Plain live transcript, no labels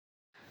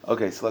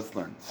Okay, so let's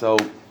learn. So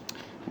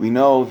we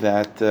know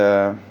that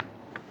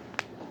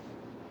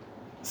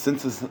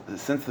since the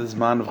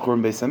Zman of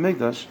Churban Beis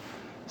Hamikdash,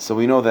 so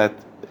we know that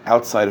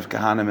outside of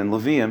Kahanim and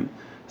Leviim,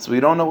 so we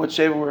don't know what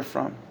Sheva we're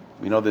from.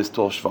 We know there's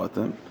 12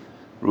 Shvatim,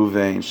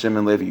 Ruvain,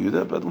 Shimon, Levi,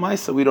 Yehuda, but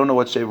L'maisa we don't know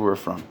what Sheva we're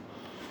from.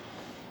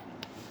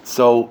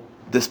 So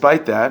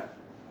despite that,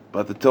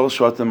 but the 12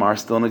 Shvatim are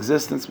still in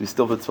existence. We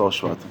still have the 12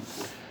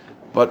 Shvatim.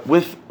 But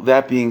with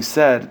that being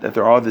said, that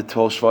there are the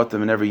 12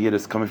 Shvatim and every Yid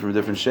is coming from a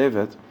different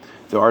Shevet,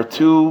 there are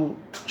two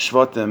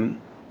Shvatim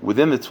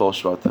within the 12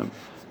 Shvatim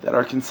that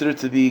are considered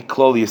to be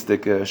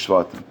Kloliistic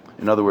Shvatim.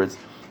 In other words,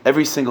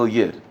 every single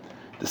Yid,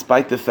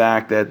 despite the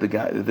fact that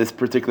this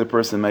particular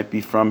person might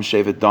be from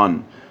Shevet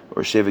Dan,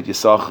 or Shevet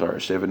Yisachar, or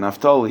Shevet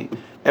Naphtali,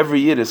 every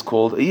Yid is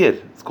called a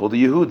Yid. It's called a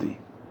Yehudi.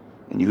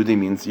 And Yehudi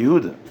means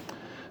Yehuda.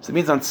 So it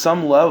means on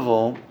some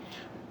level,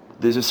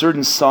 there's a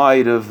certain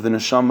side of the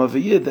neshama of a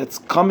Yid that's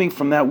coming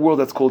from that world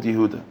that's called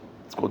Yehuda.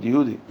 It's called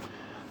Yehudi.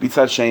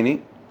 B'tzad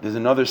Sheni, there's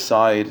another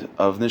side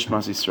of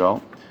Nishmas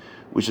Yisrael,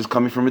 which is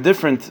coming from a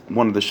different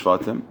one of the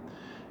Shvatim,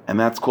 and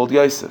that's called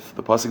Yosef.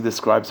 The pasuk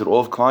describes that all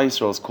of Klal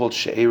Yisrael is called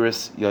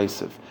She'eris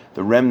Yosef,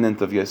 the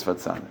remnant of Yosef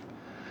Atzadik.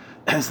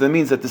 So that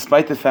means that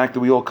despite the fact that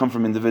we all come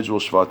from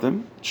individual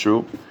Shvatim,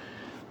 true,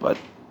 but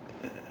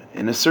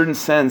in a certain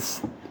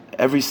sense,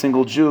 every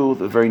single Jew,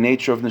 the very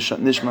nature of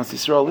Nishmas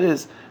Yisrael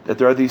is that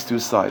there are these two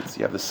sides.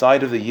 You have the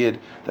side of the Yid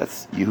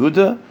that's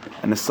Yehuda,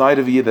 and the side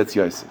of the Yid that's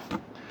Yosef.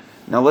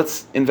 Now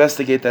let's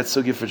investigate that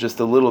sugya for just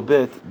a little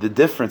bit, the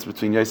difference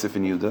between Yosef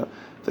and Yehuda,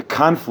 the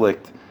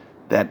conflict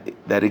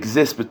that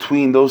exists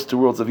between those two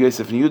worlds of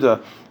Yosef and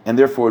Yehuda, and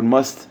therefore it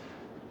must,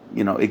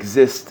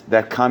 exist,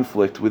 that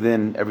conflict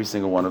within every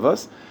single one of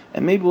us,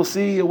 and maybe we'll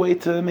see a way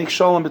to make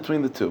shalom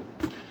between the two.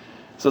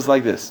 So it's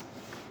like this.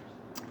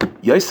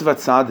 Yosef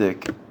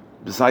Atzadik,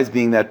 besides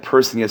being that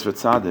person Yosef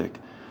Atzadik,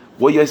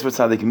 what Yosef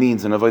Atzadik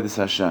means in Avodas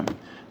Hashem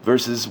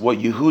versus what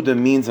Yehuda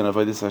means in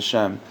Avodas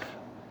Hashem,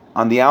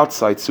 on the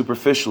outside,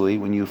 superficially,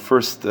 when you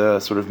first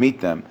sort of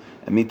meet them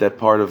and meet that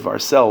part of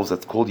ourselves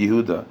that's called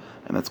Yehuda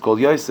and that's called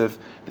Yosef,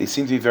 they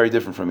seem to be very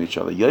different from each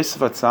other.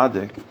 Yosef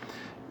Atzadik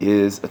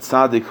is a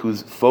tzaddik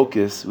whose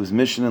focus, whose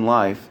mission in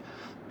life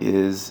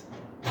is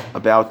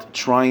about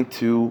trying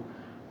to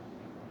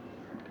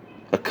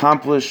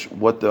accomplish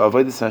what the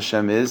Avodas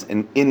Hashem is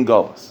in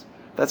Galus.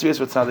 That's what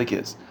Yosef Tzaddik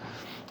is.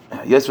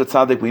 Yosef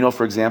Tzaddik, we know,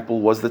 for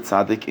example, was the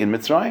Tzaddik in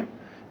Mitzrayim.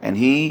 And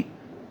he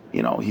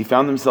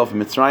found himself in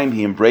Mitzrayim,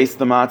 he embraced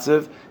the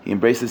matzav, he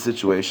embraced the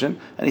situation,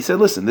 and he said,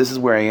 listen, this is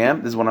where I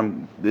am,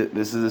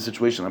 this is the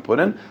situation I'm put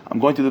in, I'm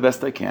going to do the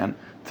best I can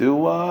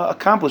to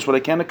accomplish what I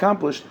can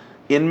accomplish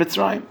in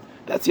Mitzrayim.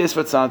 That's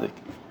Yosef Tzaddik.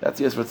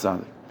 That's Yosef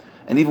Tzaddik.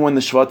 And even when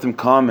the Shvatim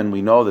come, and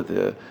we know that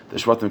the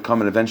Shvatim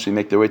come and eventually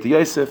make their way to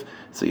Yosef,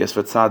 so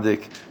Yosef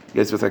Tzaddik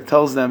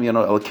tells them,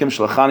 Elokim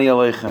shalachani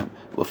aleichem,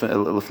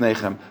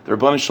 lefneichem. The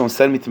Rebbeinu Shalom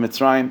sent me to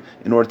Mitzrayim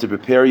in order to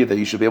prepare you that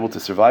you should be able to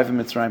survive in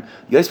Mitzrayim.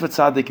 Yosef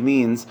Tzaddik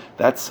means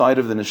that side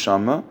of the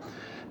neshama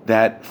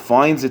that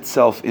finds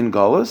itself in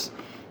Galus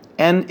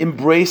and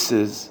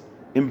embraces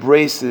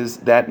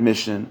that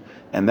mission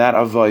and that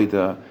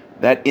avodah,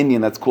 that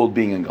Indian that's called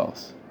being in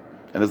Galus.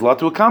 And there's a lot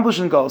to accomplish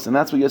in Galus, and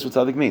that's what Yosef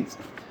Tzaddik means.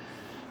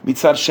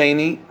 Mitzad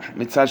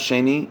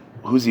Sheni,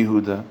 who's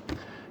Yehuda?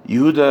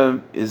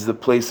 Yehuda is the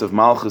place of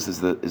Malchus, is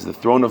the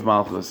throne of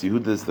Malchus.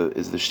 Yehuda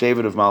is the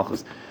Shevet of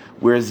Malchus.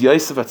 Whereas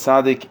Yosef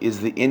Atzadik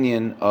is the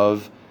Indian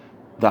of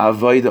the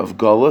Avodah of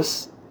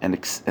Galus and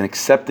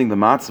accepting the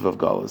matzav of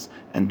Galus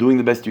and doing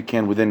the best you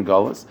can within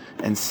Galus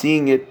and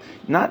seeing it,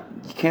 you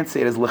can't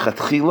say it as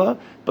lechatchila,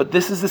 but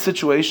this is the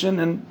situation,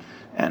 and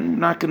I'm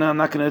not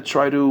gonna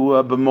try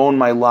to bemoan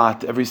my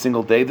lot every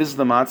single day. This is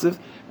the matzav,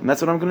 and that's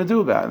what I'm going to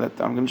do about it.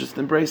 I'm going to just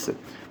embrace it.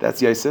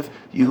 That's Yosef.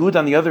 Yehud,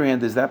 on the other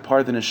hand, is that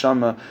part of the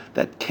neshama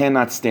that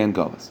cannot stand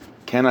Galus.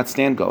 Cannot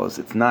stand Galus.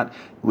 It's not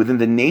within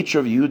the nature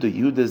of Yehuda.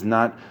 Yehuda is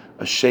not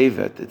a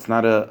shevet. It's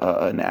not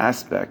an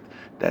aspect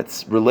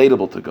that's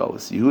relatable to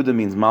Galus. Yehuda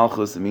means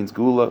Malchus. It means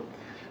Gula.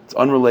 It's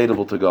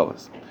unrelatable to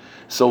Galus.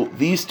 So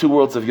these two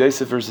worlds of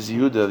Yosef versus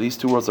Yehuda, these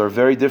two worlds are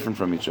very different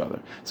from each other.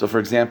 So for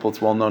example, it's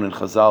well known in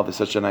Chazal, there's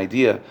such an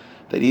idea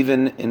that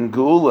even in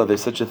Geula,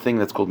 there's such a thing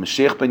that's called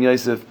Mashiach ben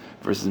Yosef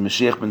versus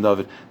Mashiach ben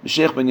David.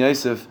 Mashiach ben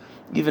Yosef,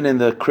 even in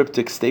the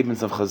cryptic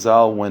statements of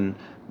Chazal,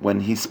 when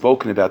he's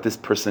spoken about this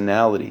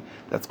personality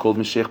that's called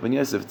Mashiach ben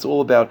Yosef, it's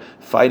all about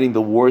fighting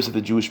the wars of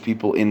the Jewish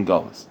people in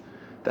Galus.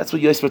 That's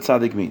what Yosef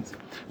Tzaddik means.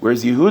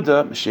 Whereas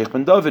Yehuda, Mashiach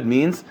ben David,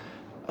 means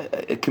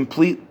a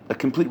complete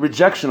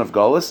rejection of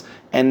Galus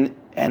and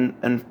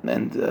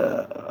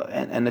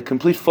a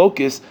complete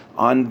focus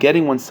on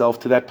getting oneself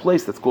to that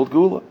place that's called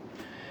Gula.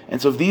 And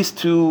so these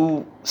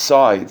two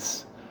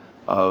sides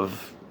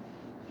of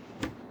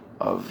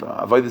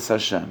Avodas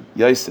Hashem,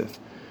 Yosef,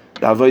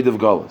 the Avodah of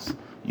Galus,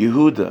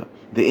 Yehuda,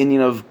 the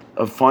Indian of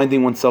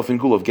finding oneself in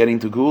Gula, of getting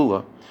to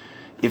Gula,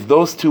 if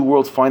those two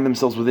worlds find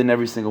themselves within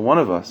every single one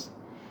of us,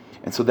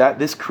 and so that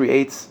this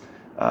creates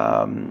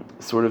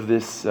sort of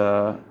this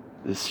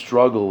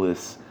struggle,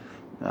 this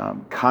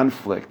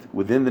conflict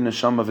within the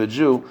neshama of a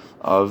Jew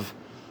of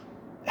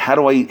how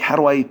do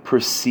I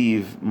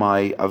perceive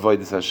my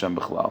avodas Hashem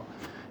b'chlal?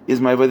 Is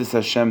my avodas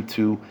Hashem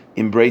to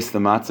embrace the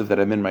matzav that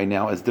I'm in right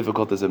now, as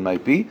difficult as it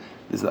might be?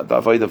 Is that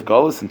the avodah of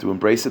galus, and to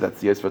embrace it?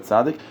 That's the Yosef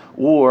Tzaddik.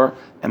 Or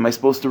am I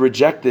supposed to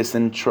reject this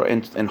and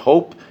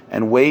hope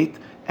and wait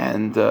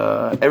and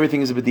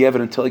everything is a bit the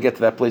evident until I get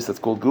to that place that's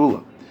called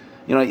gula?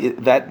 You know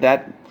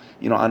that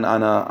you know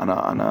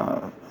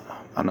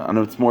on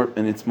its more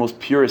in its most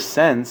purest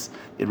sense,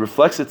 it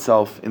reflects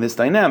itself in this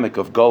dynamic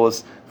of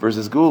galus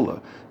versus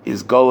gula.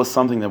 Is galus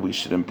something that we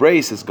should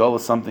embrace? Is galus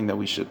something that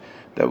we should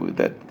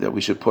that we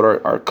should put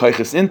our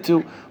kaiches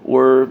into,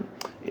 or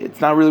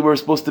it's not really where we're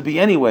supposed to be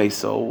anyway?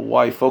 So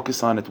why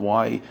focus on it?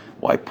 Why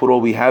put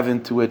all we have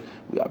into it?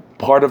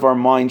 Part of our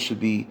mind should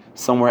be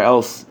somewhere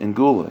else in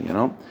gula, you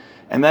know,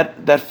 and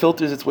that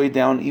filters its way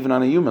down even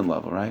on a human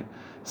level, right?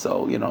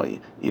 So, you know,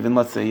 even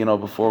let's say, you know,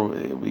 before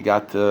we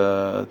got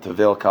to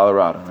Vail,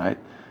 Colorado, right?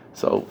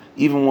 So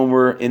even when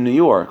we're in New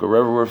York or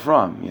wherever we're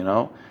from, you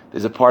know,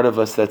 there's a part of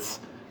us that's,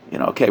 you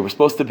know, okay, we're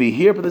supposed to be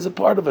here, but there's a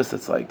part of us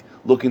that's like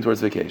looking towards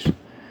vacation.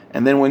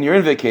 And then when you're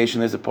in vacation,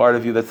 there's a part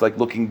of you that's like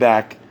looking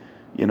back,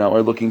 you know,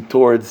 or looking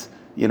towards,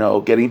 you know,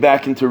 getting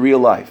back into real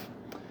life.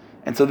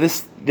 And so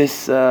this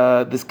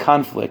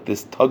conflict,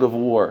 this tug of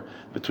war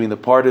between the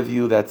part of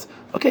you that's,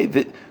 okay,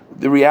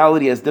 the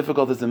reality, as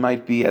difficult as it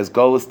might be, as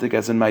golistic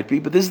as it might be,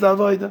 but this is the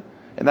avodah,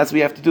 and that's what we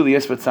have to do. The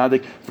Yosef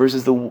Tzaddik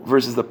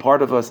versus the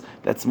part of us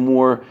that's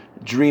more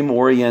dream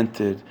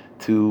oriented,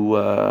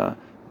 to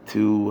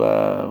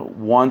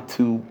want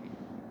to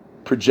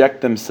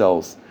project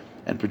themselves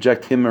and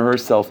project him or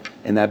herself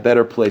in that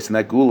better place, in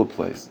that gula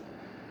place.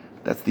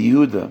 That's the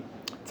Yehuda.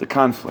 It's a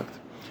conflict.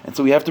 And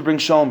so we have to bring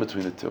shalom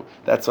between the two.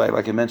 That's why,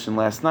 like I mentioned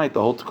last night,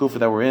 the whole tekufa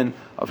that we're in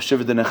of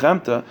Shiva de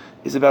Nechemta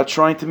is about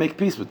trying to make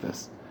peace with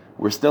this.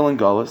 We're still in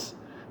Galus,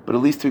 but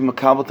at least to be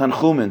makabel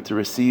tanchumin, to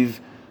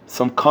receive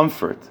some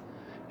comfort.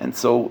 And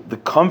so the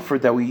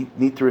comfort that we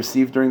need to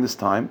receive during this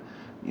time,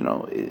 you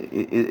know,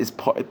 is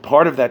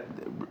part of that.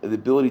 The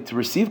ability to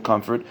receive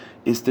comfort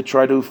is to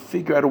try to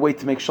figure out a way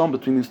to make shalom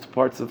between these two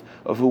parts of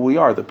who we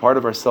are. The part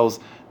of ourselves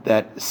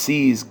that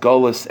sees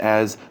Galus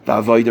as the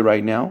avodah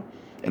right now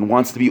and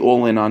wants to be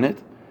all in on it,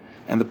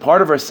 and the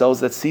part of ourselves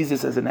that sees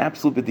this as an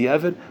absolute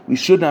b'diavad, we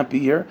should not be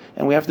here,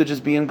 and we have to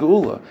just be in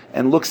Geula,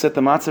 and looks at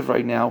the matzav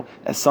right now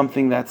as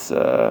something that's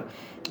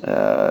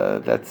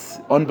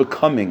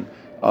unbecoming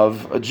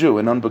of a Jew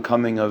and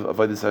unbecoming of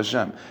avodas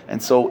Hashem.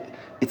 And so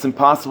it's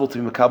impossible to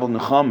be makabel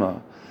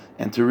nechama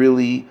and to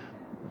really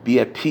be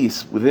at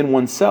peace within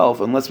oneself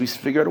unless we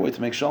figure out a way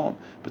to make shalom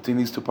between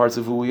these two parts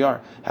of who we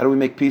are. How do we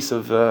make peace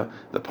of the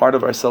part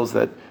of ourselves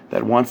that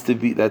wants to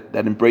be, that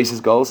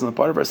embraces Galus, and the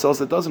part of ourselves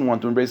that doesn't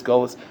want to embrace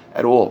Galus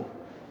at all?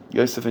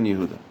 Yosef and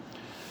Yehuda.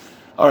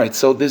 All right,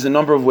 so there's a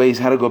number of ways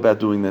how to go about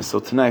doing this.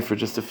 So tonight, for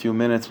just a few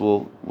minutes,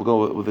 we'll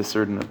go with a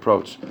certain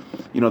approach.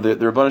 You know, the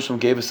Rebbeinu Shalom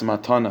gave us a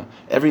matana.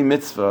 Every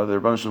mitzvah the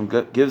Rebbeinu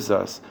Shalom gives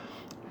us,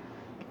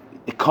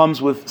 it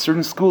comes with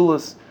certain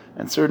skulas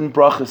and certain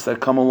brachas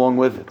that come along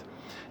with it.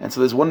 And so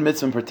there's one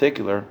mitzvah in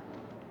particular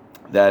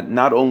that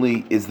not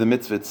only is the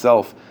mitzvah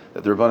itself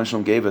that the Rebbeinu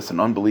Shalom gave us an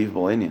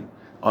unbelievable inyan,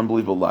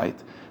 unbelievable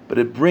light, but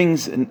it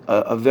brings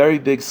a very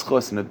big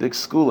schus and a big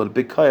skula, a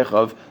big kayach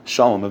of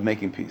shalom, of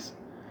making peace.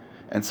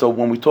 And so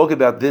when we talk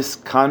about this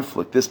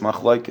conflict, this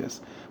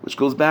machlokes, which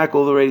goes back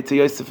all the way to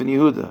Yosef and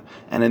Yehuda,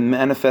 and it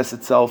manifests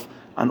itself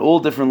on all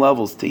different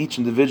levels to each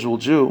individual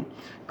Jew,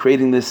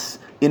 creating this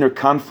inner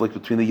conflict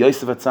between the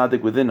Yosef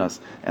HaTzadik within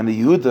us and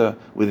the Yehuda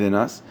within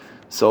us.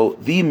 So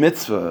the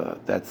mitzvah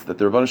that the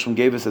Rebbeinu Shalom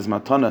gave us as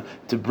matana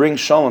to bring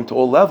shalom to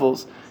all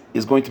levels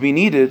is going to be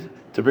needed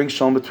to bring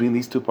shalom between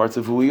these two parts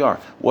of who we are.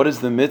 What is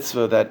the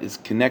mitzvah that is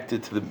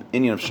connected to the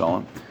inyan of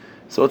shalom?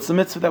 So it's the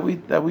mitzvah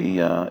that we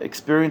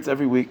experience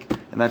every week,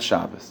 and that's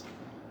Shabbos.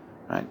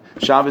 Right?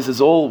 Shabbos is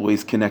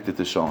always connected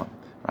to shalom.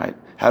 Right?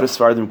 How do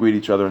Sfardim greet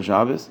each other on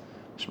Shabbos?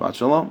 Shabbat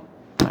shalom.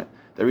 Right?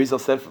 The Rizal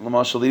said,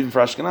 even for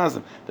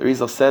Ashkenazim, the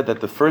Rizal said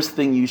that the first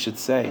thing you should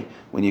say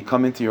when you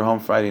come into your home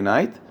Friday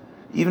night,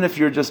 even if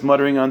you're just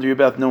muttering under your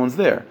breath, no one's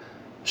there,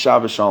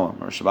 Shabbos shalom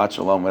or Shabbat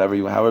shalom, however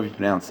you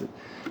pronounce it.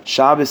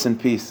 Shabbos and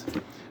peace.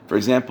 For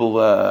example,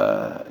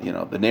 the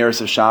Neiros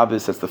of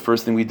Shabbos, that's the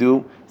first thing we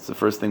do. It's the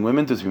first thing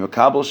women do, to be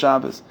makabel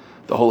Shabbos.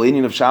 The whole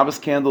inyan of Shabbos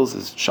candles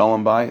is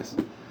shalom bayis.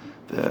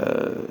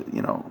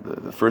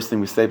 The first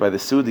thing we say by the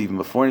Suda, even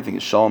before anything,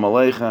 is shalom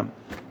aleichem,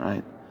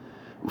 right?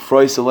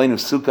 Ufrois aleinu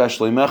sukkah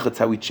shleimecha, that's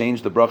how we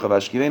change the bracha of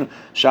Ashkivenu.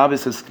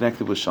 Shabbos is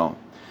connected with shalom.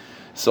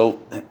 So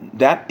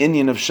that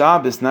inyan of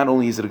Shabbos, not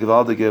only is it a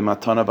gevaldige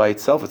matana by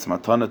itself, it's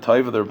matana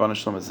taiva, the Rebbeinu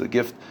Shalom is a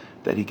gift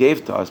that he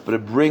gave to us, but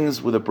it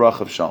brings with a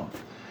bracha of shalom.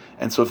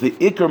 And so if the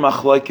ikar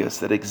machlokes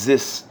that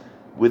exists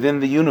within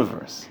the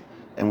universe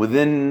and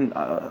within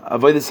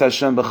avodas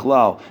Hashem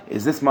b'chlal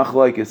is this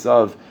machlokes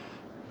of,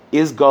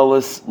 is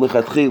galus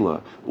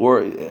lichatchila,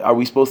 or are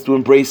we supposed to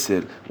embrace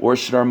it, or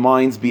should our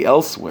minds be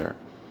elsewhere?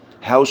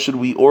 How should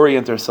we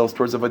orient ourselves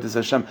towards avodas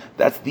Hashem?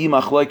 That's the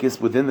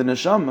machlokes within the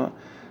neshama.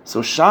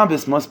 So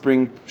Shabbos must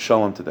bring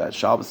shalom to that.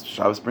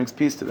 Shabbos brings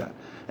peace to that.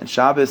 And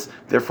Shabbos,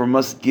 therefore,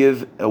 must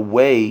give a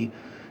way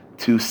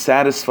to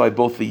satisfy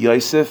both the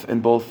Yosef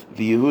and both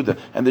the Yehuda.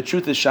 And the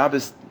truth is,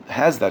 Shabbos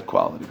has that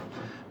quality.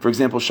 For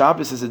example,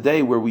 Shabbos is a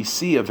day where we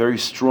see a very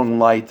strong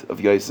light of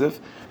Yosef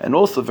and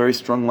also a very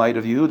strong light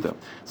of Yehuda.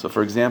 So,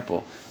 for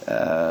example,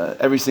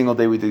 every single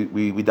day we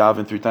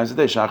daven 3 times a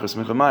day, Shachar,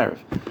 Mincha, Ma'ariv.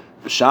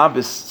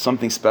 Shabbos,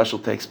 something special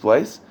takes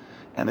place,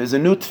 and there's a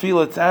new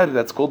tefillah that's added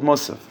that's called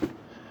Musaf.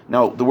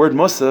 Now, the word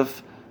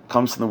Musaf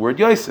comes from the word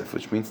Yosef,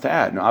 which means to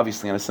add. Now,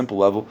 obviously, on a simple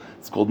level,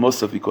 it's called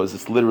Musaf because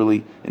it's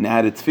literally an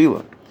added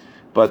tefillah.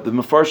 But the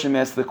Mefarshim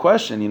asked the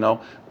question,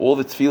 all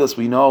the tefillahs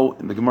we know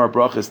in the Gemara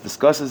Brachas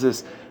discusses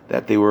this,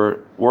 that they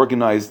were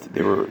organized,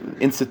 they were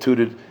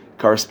instituted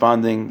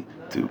corresponding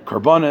to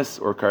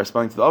Karbonis or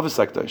corresponding to the Avos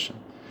HaKadoshim.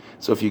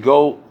 So if you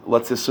go,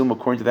 let's assume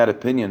according to that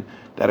opinion,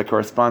 that it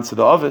corresponds to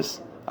the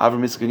Avos,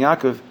 Avram, Yitzchak, and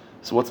Yaakov,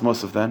 so what's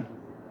Musaf then?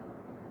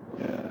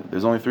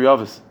 There's only 3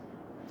 Avos.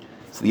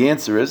 So the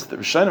answer is, the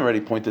Rishonim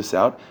already point this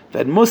out,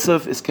 that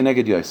Musaf is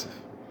Keneged Yosef.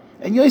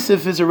 And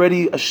Yosef is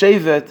already a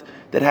Shevet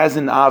that has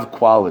an Av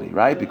quality,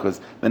 right?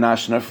 Because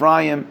Menashe and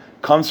Ephraim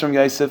comes from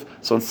Yosef,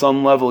 so on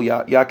some level,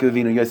 Yaakov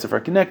Avinu and Yosef are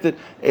connected.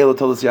 Eila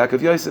told us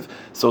Yaakov Yosef.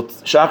 So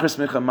Shachar,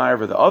 Mincha,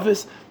 Ma'ariv are the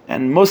Avos,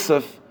 and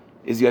Musaf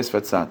is Yosef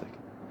HaTzadik.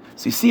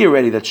 So you see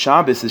already that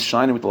Shabbos is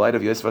shining with the light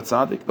of Yosef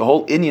HaTzadik. The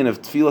whole inyan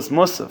of Tfilas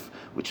Musaf,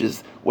 which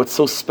is what's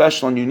so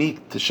special and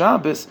unique to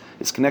Shabbos,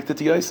 is connected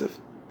to Yosef.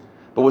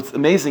 But what's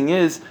amazing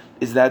is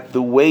that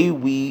the way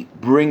we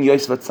bring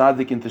Yosef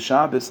HaTzadik into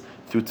Shabbos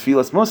through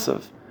Tfilas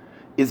Musaf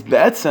is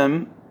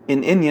be'etzem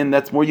in inyan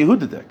that's more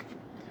Yehudidik.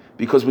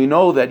 Because we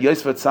know that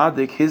Yosef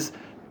HaTzadik, his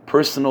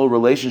personal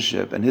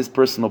relationship and his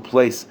personal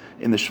place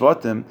in the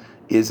Shvatim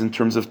is in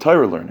terms of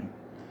Torah learning.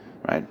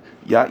 Right?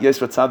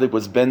 Yosef HaTzadik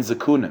was Ben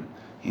Zekunim.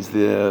 He's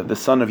the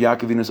son of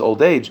Yaakov Avinu's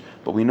old age,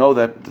 but we know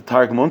that the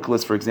Targum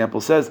Onkelos, for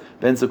example, says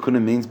Ben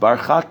Zekunim means Bar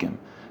Chakim,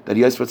 that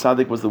Yosef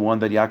HaTzadik was the one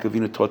that Yaakov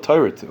Avinu taught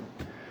Torah to.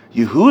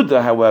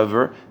 Yehuda,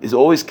 however, is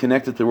always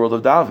connected to the world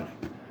of davening.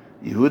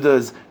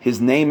 His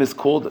name is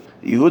called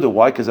Yehuda.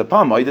 Why? Because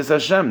upon Ma'idus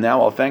Hashem,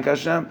 now I'll thank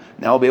Hashem.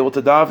 Now I'll be able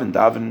to daven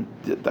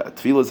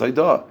Tefillah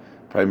Zaydah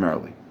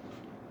primarily.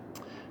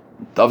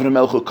 David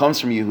HaMelech, who comes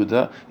from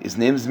Yehuda, his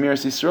name is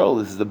Miras Yisrael.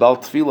 This is the Baal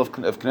Tefillah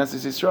of Knesset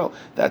Yisrael.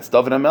 That's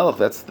David HaMelech.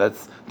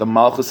 That's the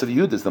Malchus of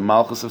Yehuda. It's the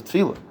Malchus of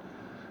Tefillah.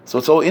 So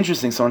it's all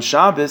interesting. So on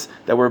Shabbos,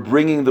 that we're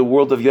bringing the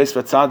world of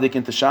Yosef HaTzadik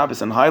into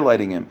Shabbos and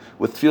highlighting him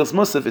with Tfilas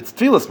Musaf, it's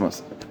Tfilas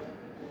Musaf.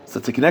 So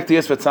to connect to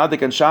Yosef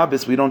HaTzadik on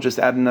Shabbos, we don't just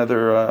add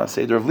another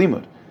Seder of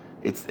Limud.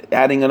 It's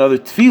adding another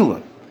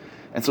Tefillah.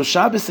 And so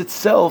Shabbos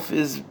itself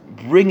is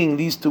bringing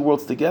these 2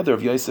 worlds together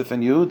of Yosef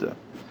and Yehuda.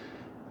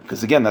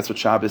 Because again, that's what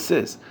Shabbos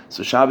is.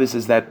 So Shabbos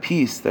is that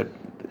peace, that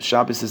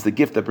Shabbos is the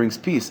gift that brings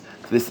peace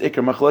to this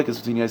Iker Machlekes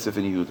between Yosef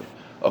and Yehuda.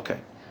 Okay,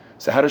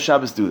 so how does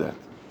Shabbos do that?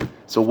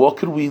 So what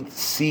could we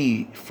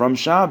see from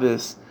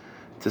Shabbos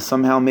to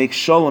somehow make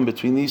shalom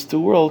between these 2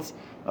 worlds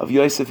of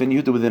Yosef and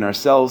Yehuda within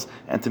ourselves,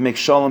 and to make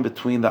shalom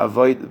between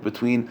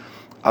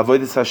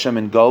Avodas Hashem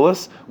and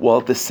Golus, while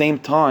at the same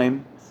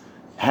time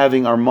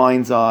having our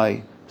mind's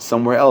eye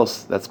somewhere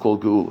else that's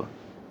called Geula.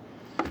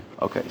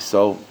 Okay,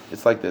 so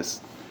it's like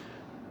this.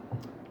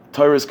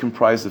 Torah is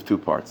comprised of 2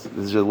 parts.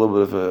 This is a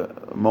little bit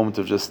of a moment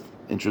of just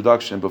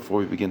introduction before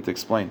we begin to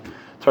explain.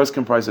 Torah is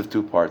comprised of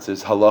 2 parts.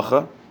 There's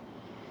halacha,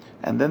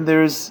 and then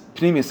there's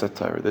pnimius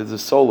Torah. There's the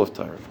soul of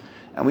Torah.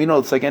 And we know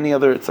it's like any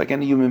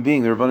human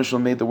being. The Rebbeinu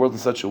Shalom made the world in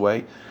such a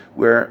way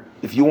where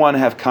if you want to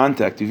have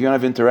contact, if you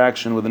want to have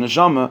interaction with an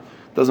neshama,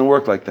 it doesn't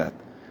work like that.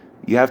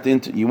 You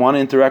want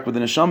to interact with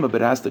the neshama,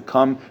 but it has to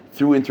come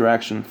through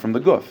interaction from the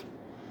guf.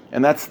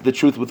 And that's the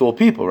truth with all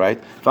people, right?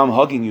 If I'm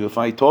hugging you, if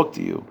I talk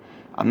to you,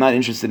 I'm not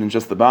interested in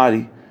just the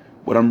body.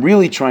 What I'm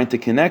really trying to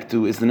connect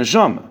to is the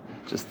neshama.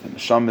 Just the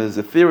neshama is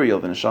ethereal.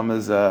 The neshama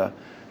is,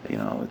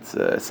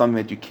 it's something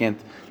that you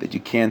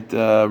can't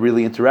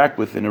really interact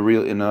with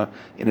in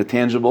a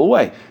tangible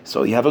way.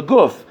 So you have a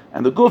guf,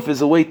 and the guf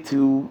is a way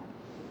to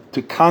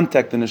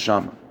contact the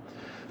neshama.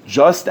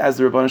 Just as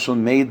the Rebbeinu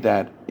Shalom made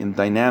that in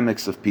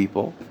dynamics of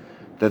people,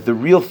 that the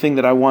real thing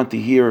that I want to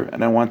hear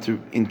and I want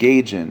to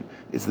engage in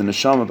is the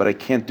neshama, but I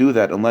can't do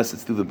that unless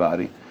it's through the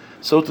body.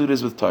 So too it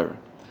is with Torah.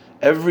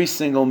 Every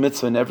single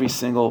mitzvah and every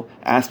single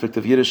aspect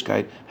of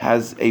Yiddishkeit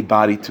has a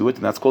body to it,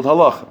 and that's called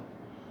halacha.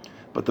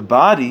 But the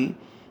body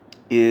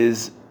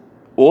is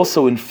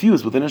also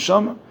infused with a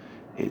neshama.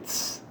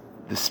 It's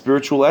the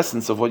spiritual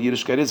essence of what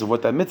Yiddishkeit is, of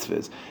what that mitzvah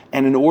is.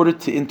 And in order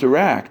to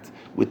interact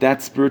with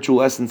that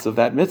spiritual essence of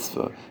that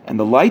mitzvah and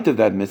the light of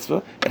that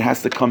mitzvah, it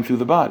has to come through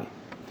the body.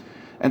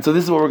 And so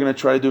this is what we're going to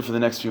try to do for the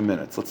next few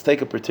minutes. Let's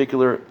take a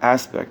particular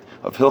aspect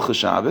of Hilchos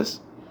Shabbos.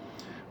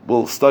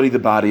 We'll study the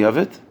body of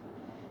it,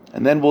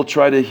 and then we'll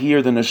try to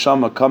hear the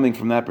neshama coming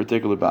from that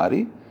particular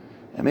body.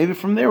 And maybe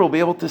from there we'll be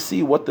able to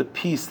see what the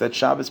peace that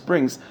Shabbos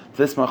brings to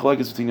this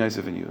machlokes between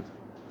Yosef and Yud.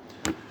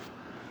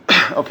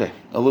 Okay,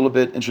 a little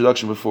bit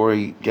introduction before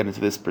we get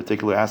into this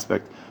particular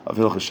aspect of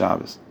Hilchos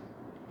Shabbos.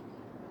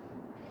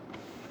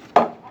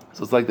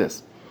 So it's like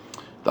this.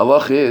 The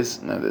halach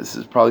is, now this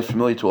is probably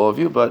familiar to all of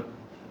you, but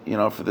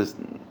for this,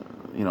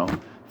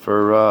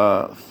 for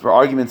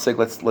argument's sake,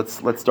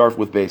 let's start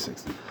with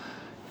basics.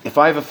 if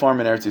I have a farm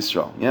in Eretz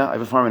Yisrael, I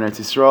have a farm in Eretz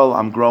Yisrael,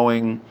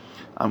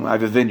 I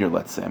have a vineyard,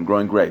 let's say, I'm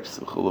growing grapes,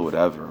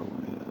 whatever,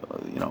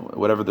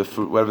 whatever the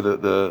fruit, whatever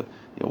the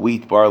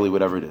wheat, barley,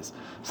 whatever it is.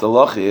 So the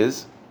halacha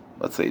is,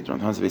 let's say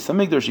during times of Beis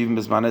Hamikdash, even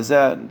Bizman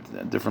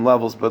Hazeh, different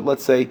levels, but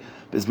let's say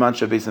Bizman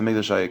Beis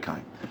Hamikdash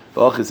Hayakayim.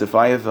 The halacha is if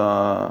I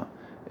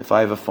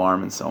have a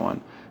farm and so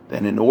on,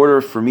 then in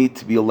order for me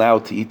to be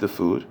allowed to eat the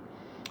food,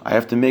 I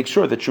have to make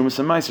sure that Trumas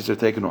and Maasros are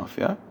taken off.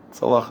 Yeah, it's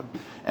halacha.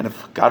 And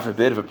if God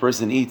forbid, if a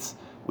person eats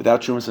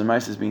without Trumas and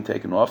Maasros being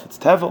taken off, it's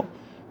tevel.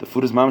 The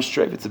food is mamash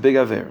treif. It's a big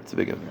aver.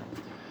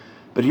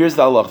 But here's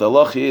the halacha. The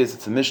halacha is,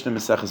 it's a Mishnah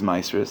Maseches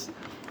Maasros.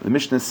 The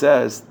Mishnah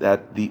says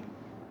that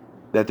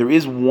there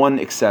is one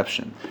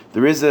exception.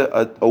 There is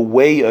a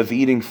way of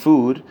eating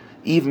food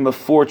even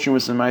before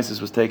Trumas and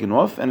Maasros was taken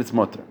off, and it's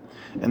mutter.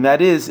 And that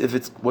is if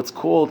it's what's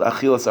called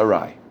achilas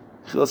arai.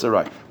 Achilas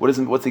arai. What's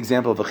the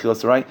example of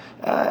achilas arai?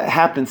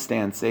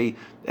 Happenstance, a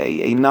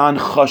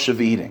non-chush of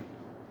eating.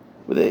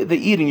 The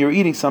eating, you're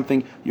eating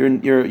something,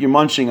 you're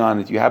munching on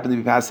it. You happen to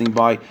be passing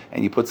by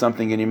and you put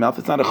something in your mouth.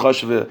 It's not a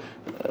chush of a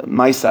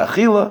ma'isa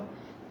achila.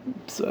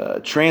 It's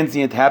a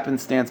transient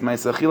happenstance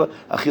ma'isa achila,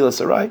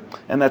 achilas arai,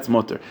 and that's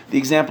mutter. The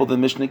example the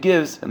Mishnah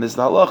gives, and this is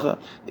the halacha,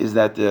 is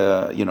that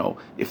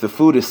if the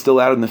food is still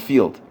out in the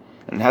field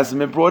and it hasn't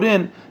been brought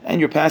in, and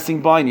you're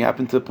passing by and you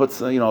happen to put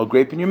a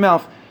grape in your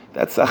mouth,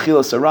 that's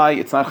achilas arai.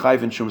 It's not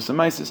chayv in Trumas and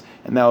Maasros,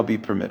 and that would be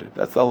permitted.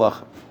 That's the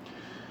halacha.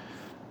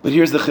 But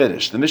here's the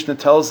chiddush. The Mishnah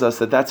tells us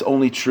that that's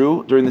only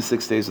true during the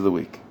 6 days of the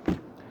week.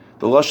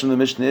 The lashon of the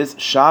Mishnah is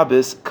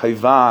Shabbos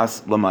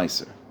kaivas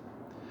lamaiser.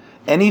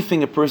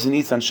 Anything a person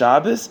eats on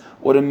Shabbos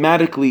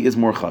automatically is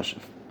more chashiv.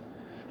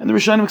 And the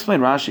Rishonim explain,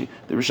 Rashi,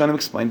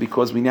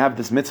 because we have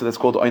this mitzvah that's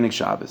called Einik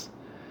Shabbos.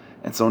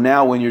 And so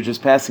now when you're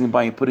just passing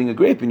by and putting a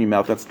grape in your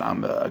mouth, that's not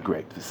a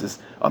grape. This is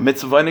a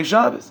mitzvah of Einik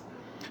Shabbos.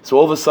 So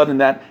all of a sudden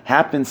that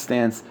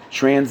happenstance,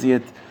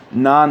 transient,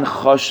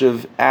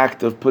 non-chashiv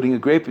act of putting a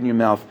grape in your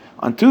mouth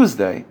on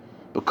Tuesday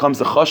becomes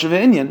a chashiv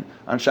inyan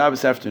on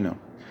Shabbos afternoon.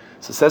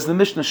 So says the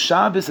Mishnah,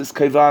 Shabbos is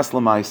kaivas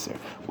lamaiser.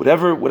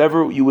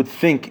 Whatever you would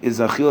think is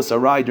achilas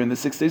arai during the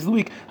 6 days of the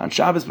week, on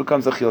Shabbos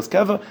becomes achilas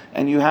keva,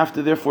 and you have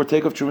to therefore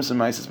take off Trumas and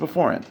Maasros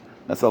beforehand.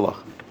 That's Allah.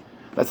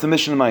 That's the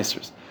mission of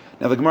Maasros.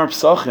 Now the Gemara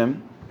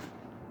Pesachim,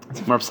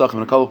 in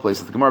a couple of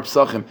places, the Gemara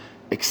Pesachim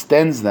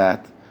extends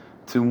that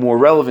to more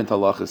relevant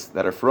halachas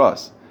that are for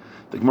us.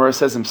 The Gemara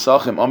says in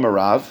Pesachim,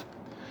 Amarav,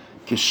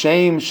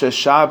 Kishem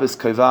Shabbos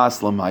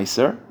kaivas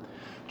lamaiser,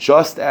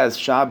 just as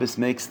Shabbos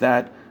makes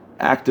that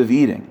act of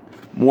eating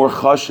more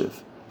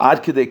chashiv,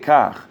 ad kedei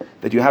kach,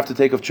 that you have to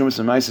take off Trumas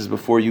and Maasros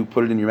before you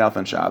put it in your mouth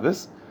on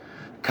Shabbos.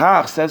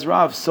 Kach, says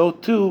Rav, so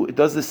too it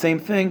does the same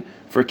thing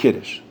for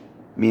Kiddush.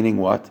 Meaning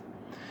what?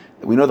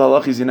 We know the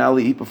halach is you're not allowed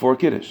to eat before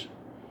Kiddush.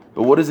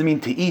 But what does it mean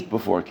to eat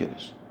before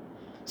Kiddush?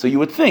 So you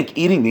would think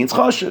eating means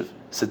chashiv.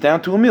 Sit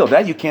down to a meal.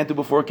 That you can't do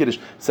before Kiddush.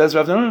 Says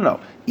Rav, no.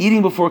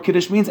 Eating before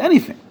Kiddush means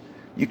anything.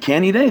 You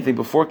can't eat anything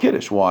before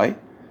Kiddush. Why?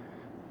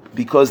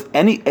 Because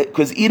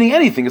eating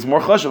anything is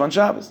more chashiv on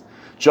Shabbos.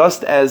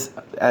 Just as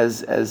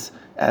this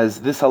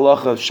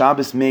halacha of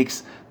Shabbos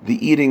makes the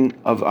eating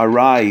of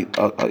arai,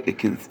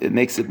 it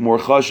makes it more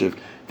chashiv.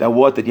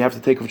 That you have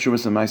to take off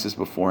Trumas and Maasros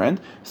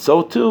beforehand.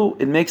 So too,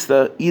 it makes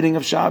the eating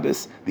of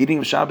Shabbos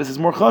is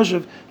more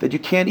chashiv, that you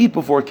can't eat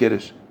before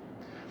Kiddush.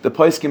 The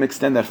Poskim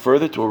extend that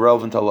further to a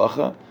relevant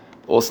halacha,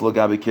 also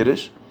lagabi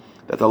Kiddush.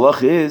 That the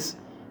halacha is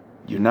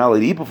you're not allowed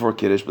to eat before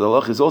Kiddush, but the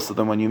halacha is also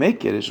that when you make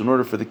Kiddush, in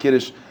order for the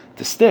Kiddush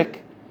to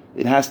stick,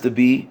 it has to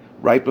be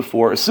right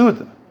before a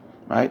Suda,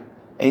 right?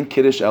 Ain't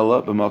Kiddush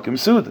ella b'malkim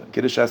Suda.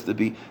 Kiddush has to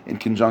be in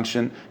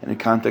conjunction and in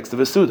context of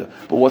a Suda.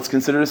 But what's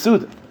considered a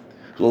Suda?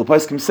 Well, the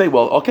Poskim say,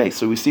 well, okay,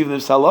 so we see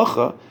this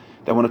halacha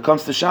that when it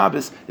comes to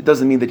Shabbos, it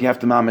doesn't mean that you have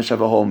to mamish have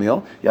a whole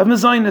meal. You have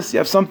mezainis, you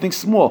have something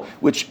small,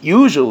 which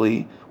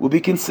usually will be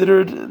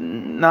considered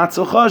not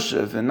so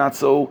chashiv and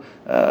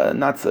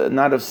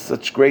not of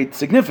such great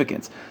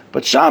significance.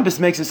 But Shabbos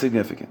makes it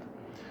significant.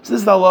 So this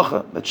is the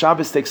halacha, that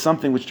Shabbos takes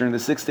something which during the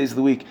 6 days of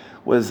the week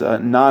was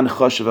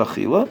non-chashiv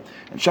achila,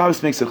 and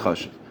Shabbos makes it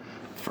chashiv.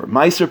 For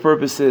meiser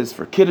purposes,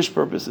 for kiddush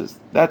purposes,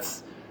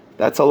 that's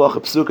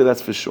halacha psuka,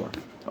 that's for sure.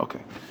 Okay.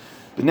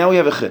 But now we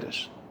have a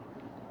chiddush.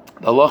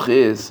 The halacha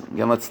is,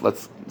 again,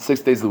 let's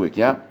 6 days of the week,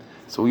 yeah?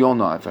 So we all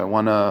know, if I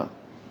want to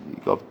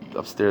go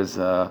upstairs,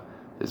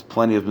 there's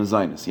plenty of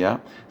mezainis, yeah?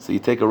 So you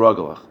take a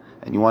ragalach,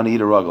 and you want to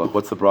eat a ragalach.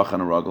 What's the bracha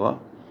on a ragalach?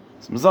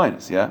 It's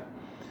mezainis, yeah?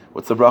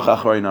 What's the bracha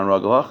acharin on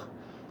ragalach?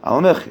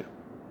 Al mechia.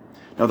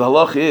 Now the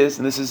halacha is,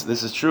 and this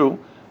is true,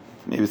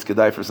 maybe it's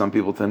kedai for some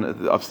people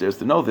upstairs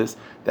to know this,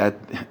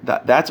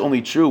 that's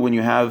only true when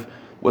you have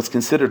what's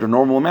considered a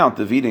normal amount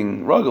of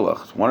eating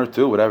ragalach, 1 or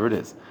 2, whatever it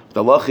is.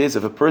 The halacha is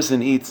if a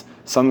person eats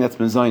something that's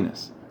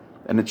mezainis,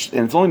 and it's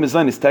only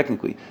mezainis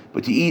technically,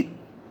 but you eat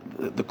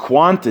the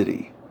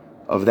quantity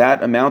of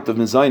that amount of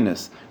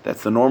mezainis,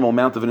 that's the normal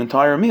amount of an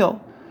entire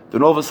meal,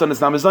 then all of a sudden it's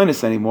not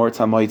mezainis anymore, it's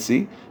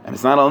hamaitzi, and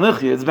it's not al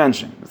nichya, it's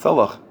benching. It's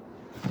halacha.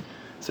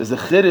 So there's a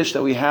chiddush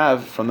that we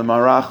have from the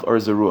Marach or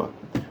Zerua.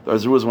 The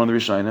Zerua is one of the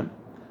Rishonim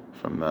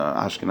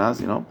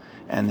Ashkenaz,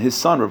 and his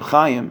son Reb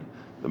Chaim,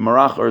 the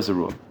Marach Or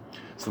Zerua.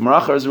 So the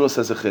Marach Or Zerua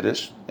says a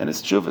chiddush, and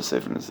it's Tshuva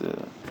Sefer.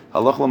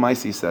 Halach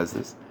L'Maisi says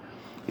this.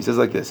 He says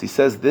like this. He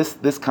says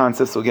this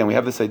concept. So again, we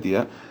have this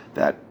idea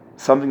that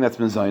something that's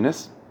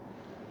mezainis,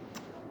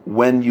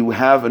 when you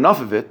have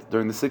enough of it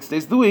during the 6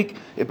 days of the week,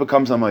 it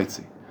becomes a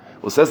maitzi.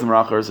 Well, says the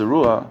Marach Or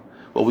Zerua.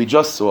 Well, we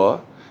just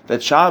saw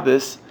that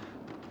Shabbos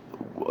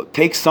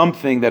takes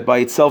something that by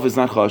itself is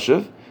not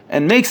chashuv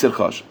and makes it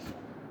chashuv.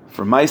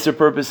 For meiser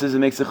purposes, it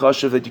makes it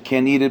chashuv that you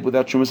can't eat it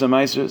without trumas and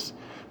meisers.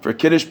 For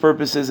kiddush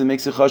purposes, it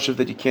makes it chashuv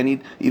that you can't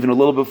eat even a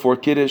little before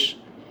kiddush,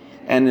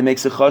 and it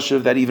makes it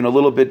chashuv that even a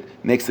little bit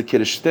makes the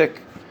kiddush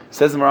stick.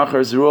 Says the Marach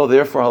Or Zerua,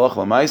 therefore halach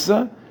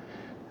l'maisa,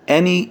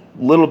 any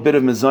little bit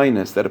of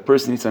mezainis that a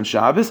person eats on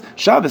Shabbos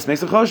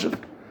makes it chashuv.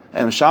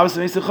 And when Shabbos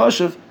makes it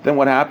chashuv, then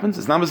what happens?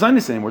 It's not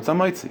mezainis anymore, it's a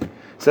maitzi.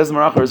 Says the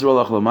Marach Or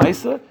Zerua, halach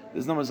l'maisa,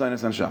 there's no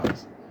mezainis on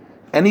Shabbos.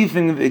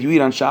 Anything that you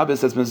eat on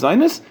Shabbos that's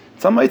mezainis,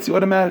 it's a maitzi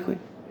automatically.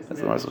 That's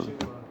the Marach Or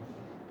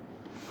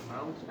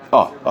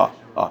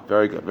Zerua.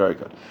 Very good, very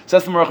good.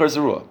 Says the Marach Or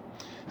Zerua.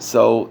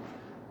 So,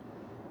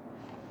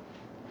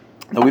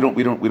 no,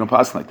 we don't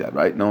pass like that,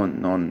 right? No,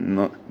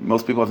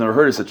 most people have never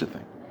heard of such a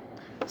thing.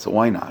 So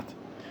why not?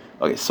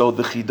 Okay, so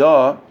the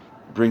Chidah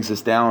brings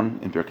us down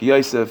in Pirkei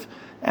Yosef,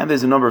 and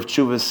there's a number of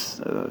tshuvas,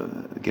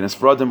 Genes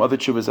Vradim, other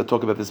tshuvas that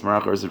talk about this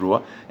Marach Or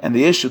Zerua, and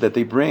the issue that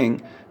they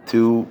bring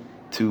to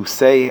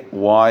say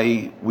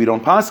why we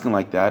don't paskin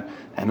like that,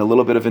 and a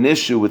little bit of an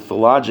issue with the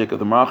logic of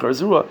the Marach Or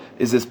Zerua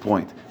is this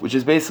point, which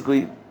is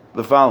basically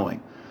the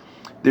following.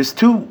 There's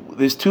two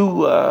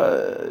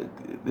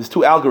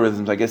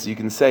algorithms, I guess you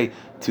can say,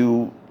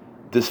 to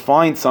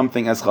define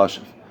something as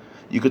chashuv.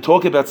 You could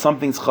talk about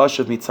something's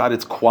chashuv mitzad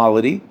its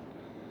quality,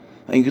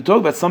 and you could talk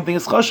about something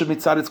as chashuv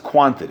mitzad its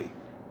quantity.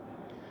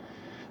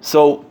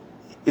 So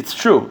it's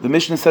true. The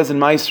Mishnah says in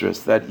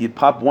Maasros that you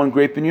pop one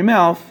grape in your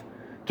mouth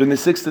during the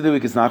 6th of the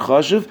week. It's not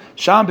chashuv.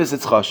 Shabbos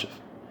it's chashuv.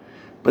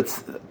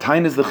 But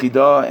Tain is the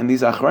Chidah and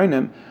these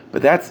Achrayim.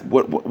 But that's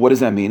what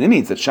does that mean? It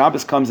means that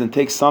Shabbos comes and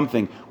takes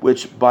something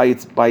which by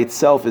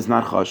itself is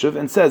not chashuv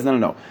and says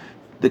no.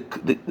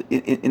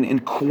 In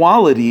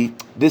quality,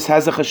 this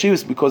has a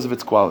chashivus because of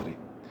its quality.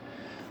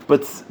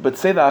 But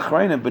say the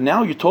Achrayim. But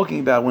now you're talking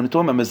about when you're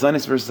talking about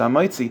mezainis versus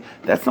hamaitzi.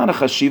 That's not a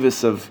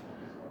chashivus of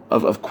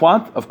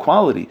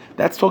quality.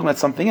 That's talking about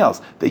something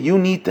else. That you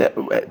need to,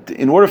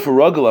 in order for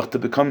Ragalach to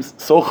become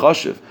so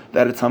chashiv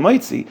that it's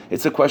hamaitzi,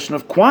 it's a question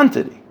of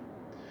quantity.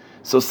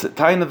 So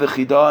Taina the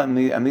Chidah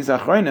and these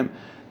Achrayim,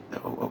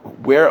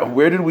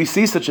 where did we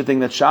see such a thing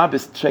that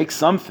Shabbos takes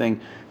something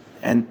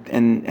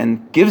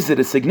and gives it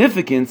a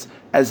significance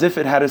as if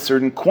it had a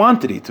certain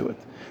quantity to it?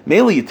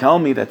 Mainly you tell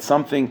me that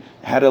something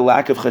had a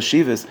lack of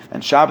chashivas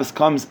and Shabbos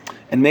comes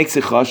and makes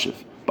it chashiv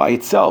by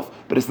itself,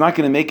 but it's not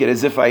going to make it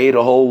as if I ate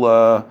a whole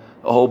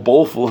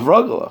bowl full of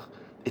Ragalach.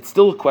 It's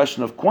still a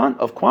question of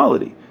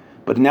quality.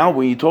 But now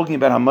when you're talking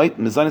about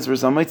mezainis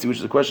versus hamaitzi, which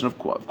is a question of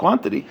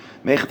quantity,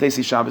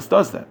 Mechatesi Shabbos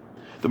does that.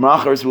 The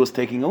Marach Or Zerua was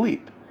taking a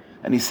leap.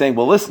 And he's saying,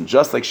 well listen,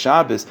 just like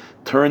Shabbos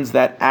turns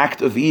that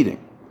act of eating,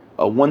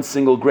 one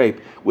single grape,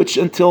 which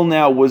until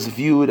now was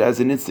viewed as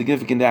an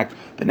insignificant act,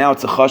 but now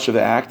it's a chashuv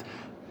act,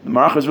 the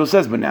Marach Or Zerua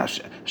says, but now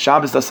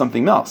Shabbos does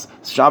something else.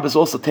 Shabbos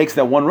also takes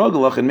that one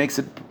Ragalach and makes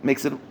it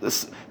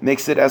as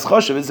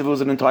chashuv as if it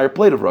was an entire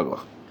plate of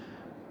Ragalach.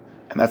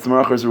 And that's the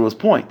Marach Or Zerua's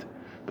point.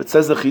 But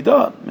says the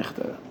Chidah, we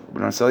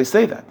don't necessarily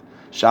say that.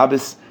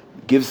 Shabbos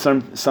gives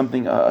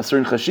something a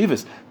certain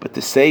chashivas, but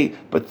to say,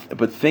 but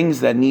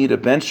things that need a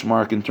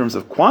benchmark in terms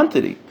of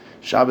quantity,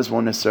 Shabbos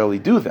won't necessarily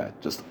do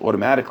that, just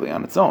automatically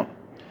on its own.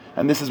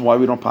 And this is why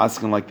we don't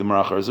paskin like the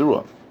Marach Or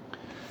Zerua.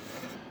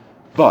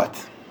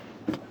 But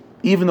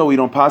even though we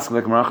don't paskin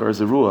like Marach Or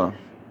Zerua,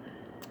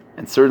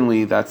 and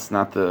certainly that's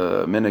not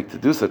the minhag to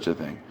do such a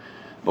thing,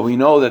 but we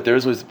know that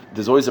there's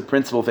always a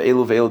principle of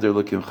Elu ve'elu der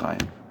Elokim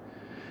Chaim,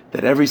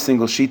 that every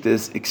single shita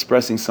is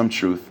expressing some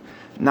truth.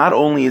 Not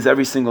only is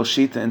every single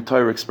shita in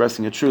Torah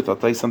expressing a truth, I'll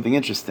tell you something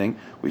interesting.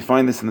 We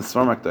find this in the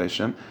Svar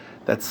Makdashim,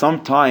 that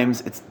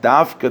sometimes it's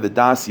Davka, the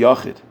Das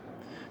Yachid.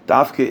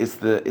 Davka is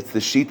it's the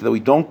shita that we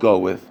don't go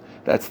with.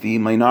 That's the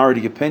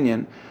minority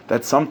opinion.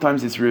 That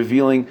sometimes it's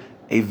revealing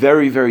a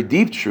very, very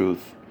deep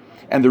truth.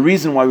 And the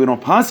reason why we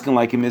don't paskin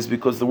like him is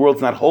because the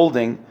world's not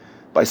holding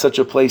by such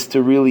a place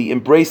to really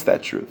embrace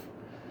that truth.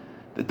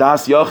 The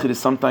Das Yachid is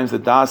sometimes the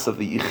Das of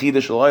the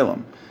Yechidah Shel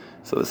Olam.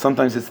 So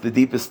sometimes it's the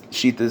deepest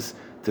shitas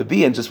to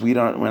be, and just we're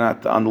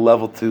not on the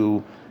level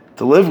to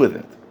live with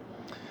it.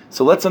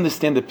 So let's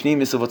understand the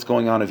pnimis of what's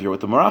going on over here. What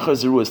the Marach Or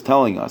Zerua is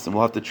telling us, and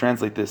we'll have to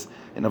translate this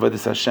in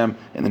Avodas Hashem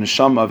and the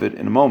neshama of it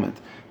in a moment.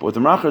 But what the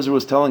Marach Or Zerua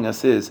is telling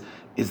us is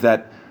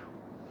that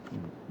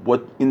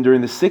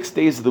during the 6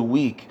 days of the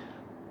week,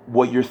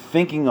 what you're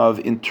thinking of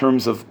in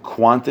terms of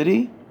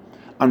quantity,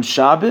 on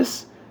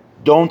Shabbos,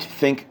 don't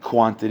think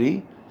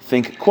quantity,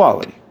 think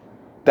quality.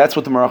 That's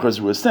what the Marach Or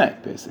Zerua is saying,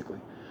 basically.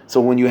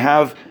 So when you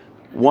have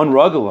one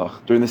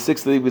Ragalach during the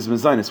 6th day of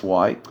Mezainis,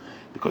 why?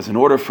 Because in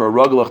order for a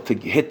Ragalach to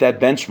hit that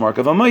benchmark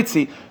of a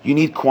Maitzi, you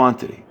need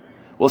quantity.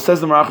 Well,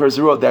 says the Marach Or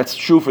Zerua, that's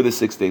true for the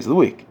 6 days of the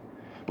week.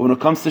 But when it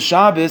comes to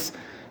Shabbos,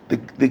 the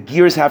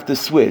gears have to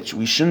switch.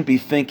 We shouldn't be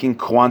thinking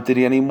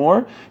quantity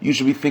anymore. You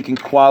should be thinking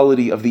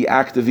quality of the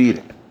act of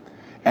eating.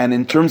 And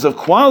in terms of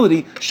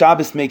quality,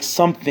 Shabbos makes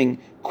something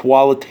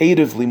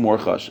qualitatively more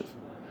chashuv.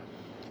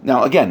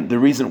 Now, again, the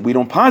reason we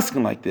don't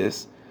paskin like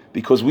this,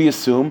 because we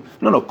assume,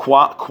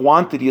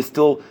 quantity is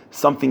still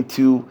something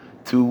to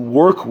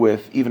work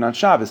with even on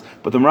Shabbos.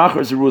 But the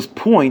Merachar Zerua's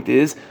point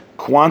is,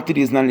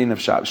 quantity is not an inyan of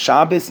Shabbos.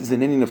 Shabbos is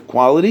an inyan of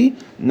quality,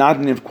 not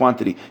an inyan of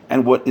quantity.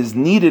 And what is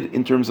needed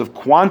in terms of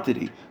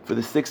quantity for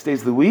the 6 days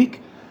of the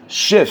week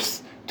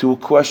shifts to a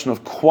question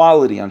of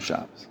quality on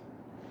Shabbos.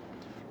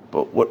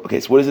 So what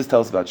does this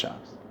tell us about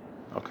Shabbos?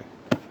 Okay,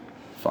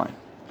 fine.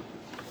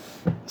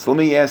 So let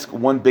me ask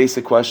one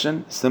basic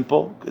question.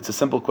 Simple. It's a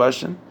simple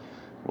question.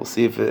 We'll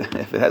see if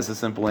it has a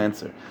simple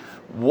answer.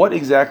 What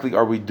exactly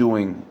are we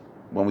doing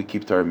when we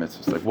keep Torah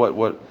mitzvahs? Like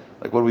what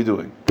are we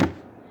doing?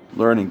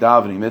 Learning,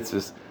 davening,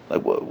 mitzvahs.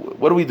 Like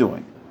what are we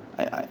doing?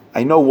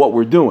 I know what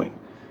we're doing,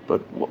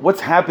 but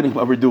what's happening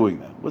while we're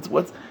doing that?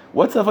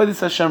 What's Avodas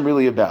Hashem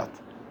really about?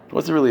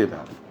 What's it really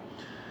about?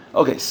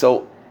 Okay,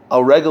 so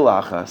al regel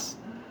achas,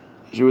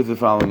 here with the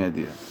following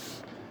idea.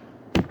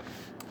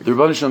 The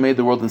Rebbeinu Shalom made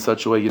the world in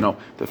such a way,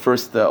 the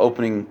first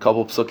opening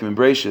couple of psukim and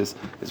Bereishis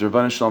is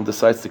Rebbeinu Shalom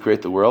decides to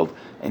create the world,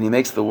 and he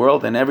makes the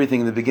world, and everything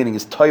in the beginning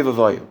is toiv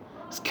avayu.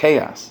 It's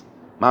chaos.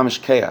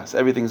 Mamish chaos.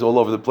 Everything's all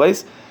over the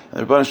place.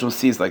 And the Rebbeinu Shalom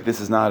sees, like, this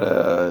is not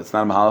a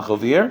mahalach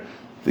over here.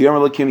 The Yom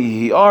Elokim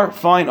Yihiyar,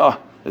 fine,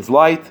 it's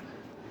light.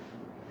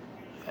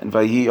 And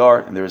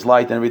Vayihiyar, and there is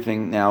light, and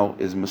everything now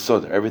is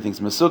Masudar. Everything's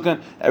Masukan,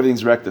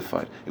 everything's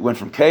rectified. It went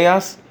from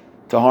chaos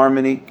to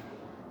harmony,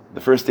 the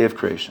first day of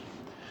creation.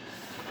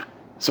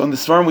 So in the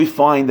Sfarim we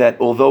find that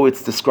although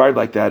it's described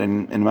like that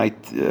and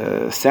might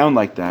sound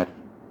like that,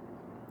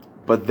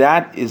 but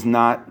that is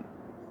not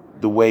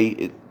the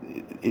way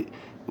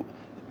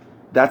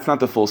that's not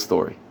the full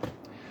story.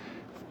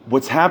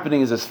 What's happening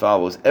is as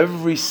follows.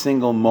 Every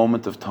single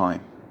moment of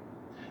time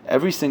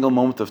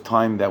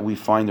that we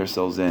find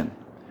ourselves in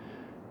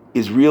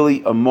is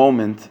really a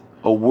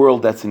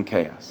world that's in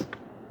chaos.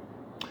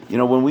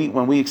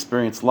 When we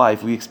experience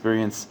life, we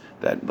experience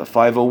that the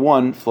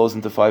 501 flows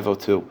into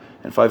 502,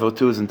 and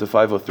 502 is into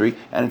 503,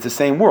 and it's the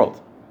same world.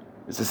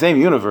 It's the same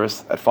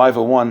universe at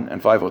 501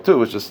 and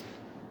 502, it's just,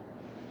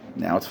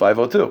 now it's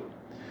 502.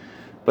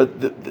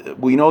 But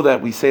we know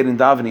that we say it in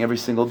davening every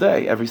single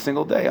day.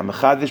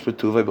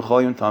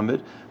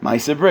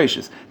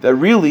 That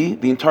really,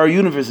 the entire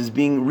universe is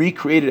being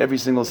recreated every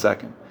single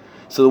second.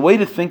 So the way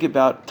to think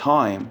about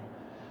time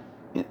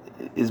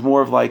is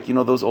more of like,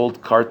 those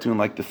old cartoon,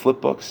 like the flip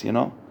books,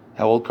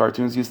 how old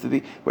cartoons used to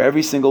be, where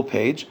every single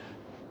page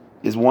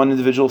is one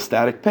individual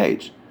static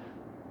page.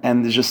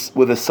 And there's just,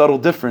 with a subtle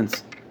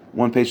difference,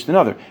 one page to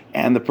another.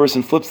 And the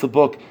person flips the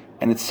book,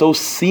 and it's so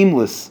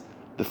seamless,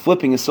 the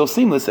flipping is so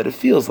seamless that it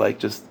feels like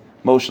just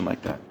motion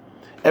like that.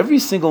 Every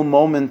single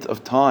moment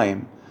of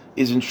time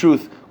is in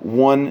truth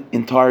one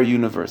entire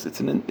universe.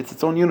 It's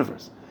its own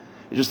universe.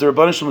 It's just the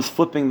Rebbeinu Shalom is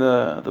flipping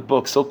the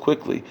book so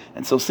quickly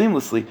and so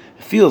seamlessly,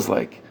 it feels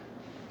like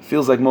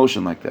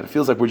motion like that. It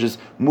feels like we're just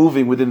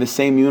moving within the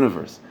same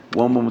universe,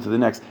 one moment to the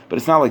next. But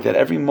it's not like that.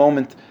 Every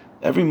moment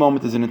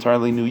is an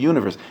entirely new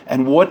universe.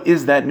 And what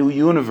is that new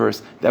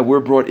universe that we're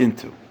brought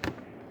into?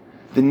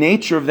 The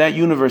nature of that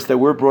universe that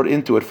we're brought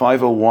into at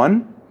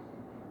 501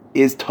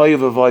 is toiv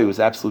avayu, is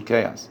absolute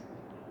chaos.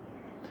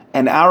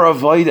 And our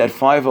avoid at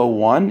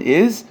 501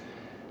 is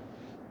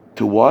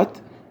to what?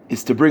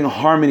 Is to bring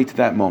harmony to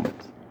that moment.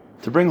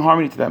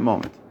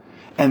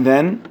 And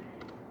then,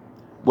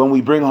 when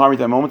we bring harmony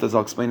to that moment, as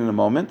I'll explain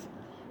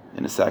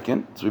in a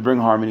second, so we bring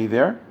harmony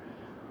there,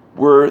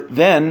 we're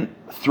then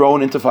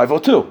thrown into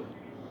 502.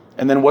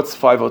 And then what's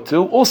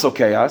 502? Also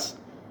chaos.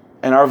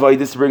 And our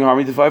avoid is to bring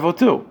harmony to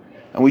 502.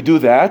 And we do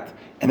that,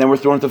 and then we're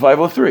thrown into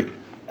 503.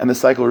 And the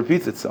cycle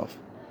repeats itself.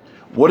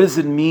 What does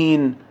it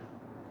mean,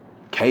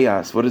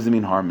 chaos? What does it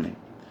mean, harmony?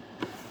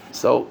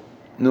 So,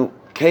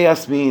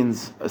 chaos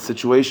means a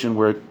situation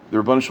where the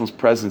Rebbeinu Shalom's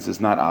presence is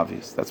not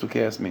obvious. That's what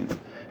chaos means.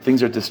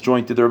 Things are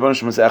disjointed. The Rebbeinu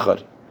Shalom is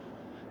echad.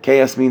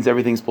 Chaos means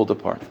everything's pulled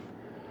apart.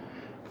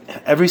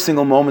 Every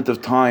single moment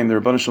of time, the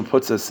Rebbeinu Shalom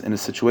puts us in a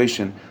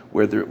situation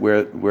where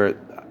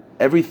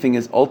everything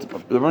is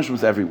ultimate. The Rebbeinu Shalom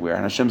is everywhere,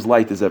 and Hashem's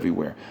light is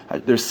everywhere.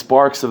 There's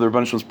sparks of the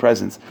Rebbeinu Shalom's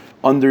presence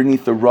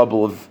underneath the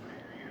rubble of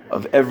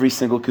every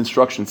single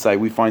construction site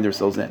we find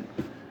ourselves in.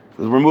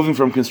 We're moving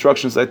from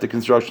construction site to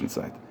construction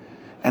site.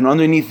 And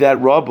underneath that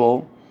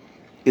rubble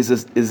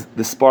is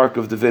the spark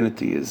of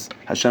divinity, is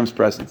Hashem's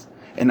presence.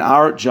 And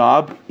our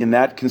job in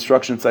that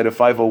construction site of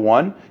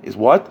 501 is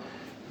what?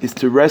 Is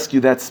to rescue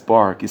that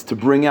spark, is to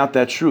bring out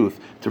that truth,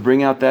 to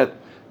bring out that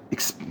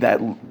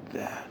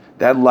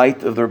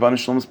light of the Rebbeinu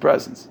Shalom's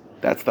presence.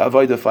 That's the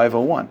Avodah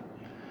 501.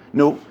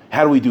 No,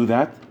 how do we do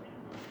that?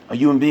 A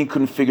human being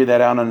couldn't figure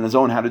that out on his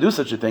own, how to do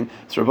such a thing.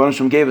 So Rebbeinu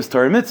Shalom gave us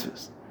Torah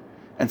mitzvahs.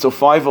 And so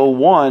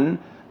 501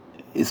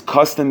 is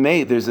custom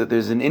made. There's an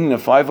inyan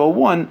of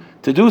 501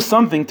 to do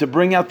something to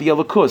bring out the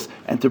Elokus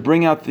and to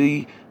bring out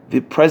the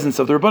presence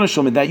of the Rebbeinu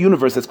Shalom in that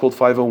universe that's called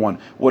 501.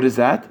 What is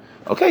that?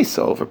 Okay,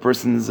 so if a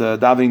person's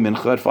davening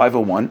mincha at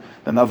 5:01,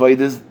 then the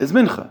avodah is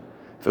mincha.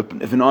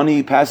 If an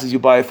ani passes you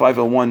by at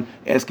 5:01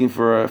 asking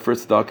for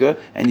tzedakah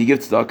and you give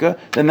tzedakah,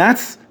 then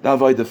that's the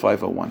avodah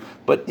 5:01.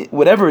 But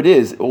whatever it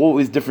is,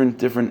 always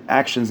different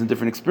actions and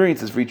different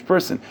experiences for each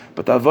person.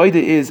 But the avodah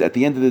is at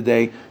the end of the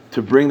day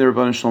to bring the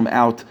Rebbeinu Shalom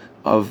out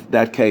of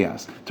that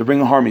chaos, to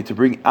bring harmony, to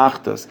bring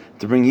achdas,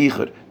 to bring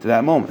yichud to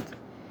that moment,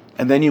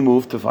 and then you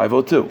move to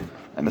 5:02,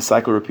 and the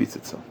cycle repeats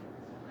itself.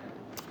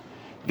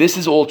 This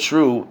is all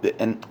true,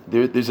 and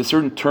there's a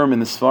certain term in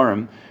the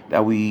Sfarim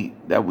that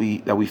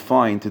we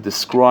find to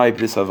describe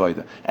this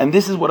avodah, and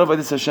this is what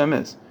avodas Hashem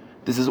is.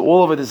 This is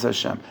all avodas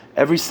Hashem.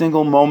 Every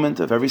single moment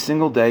of every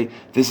single day,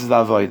 this is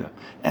the avodah,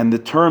 and the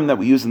term that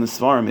we use in the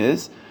Sfarim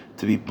is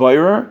to be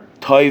boirer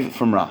toiv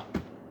from ra,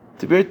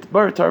 to be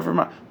boirer toiv from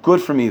ra,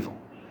 good from evil.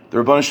 The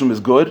Rebbeinu Shalom is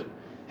good.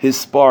 His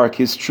spark,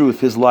 His truth,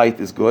 His light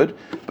is good,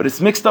 but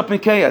it's mixed up in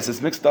chaos.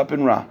 It's mixed up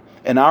in ra.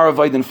 And our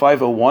avodah in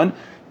 5:01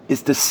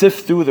 is to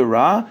sift through the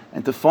ra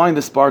and to find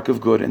the spark of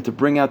good and to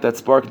bring out that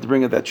spark, to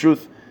bring out that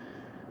truth,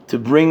 to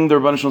bring the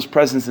Rebbeinu Shalom's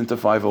presence into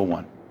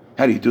 5:01.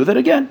 How do you do that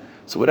again?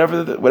 So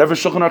whatever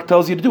Shulchan Aruch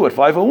tells you to do at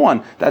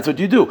 5:01, that's what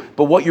you do.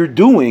 But what you're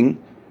doing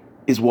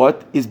is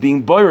what is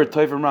being boirer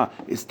toiv and ra,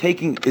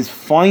 is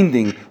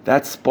finding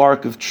that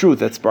spark of truth,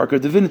 that spark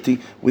of divinity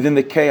within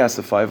the chaos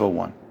of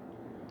 5:01.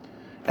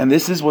 And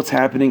this is what's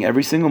happening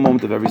every single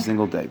moment of every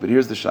single day. But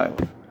here's the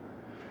shayla.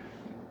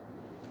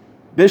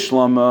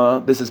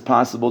 Bishlama, this is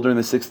possible during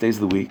the 6 days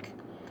of the week,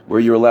 where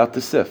you're allowed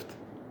to sift.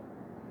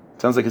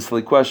 Sounds like a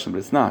silly question, but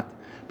it's not.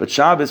 But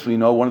Shabbos, we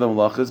know one of the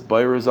malachas,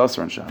 boirer is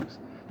asur on Shabbos.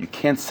 You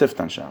can't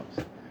sift on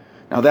Shabbos.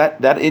 Now that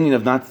inyan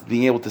of not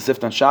being able to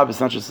sift on Shabbos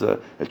is not just a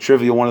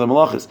trivial one of the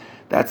malachas.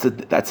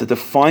 That's a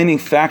defining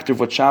factor of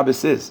what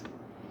Shabbos is.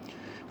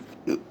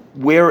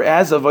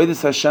 Whereas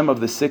avodas Hashem of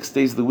the 6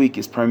 days of the week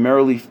is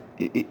primarily,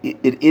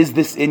 it is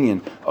this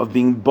inyan of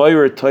being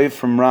boirer toiv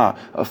from ra,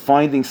 of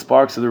finding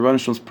sparks of the Rebbeinu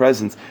Shalom's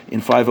presence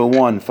in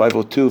 5:01,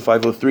 5:02,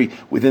 5:03,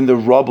 within the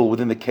rubble,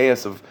 within the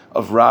chaos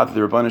of ra that the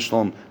Rebbeinu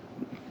Shalom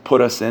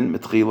put us in,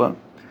 mitchila,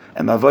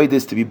 and the avodah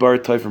is to be boirer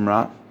toiv from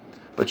ra,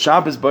 but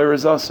Shabbos boirer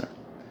is asur.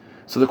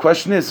 So the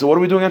question is, so what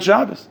are we doing on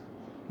Shabbos?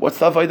 What's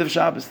the avodah of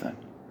Shabbos then?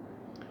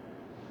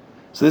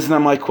 So this is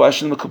not my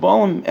question. The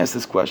Kabbalah asked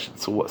this question.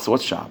 So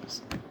what's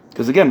Shabbos?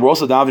 Because again, we're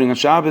also davening on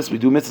Shabbos, we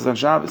do mitzvahs on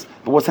Shabbos,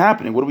 but what's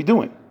happening? What are we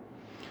doing?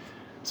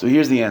 So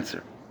here's the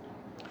answer.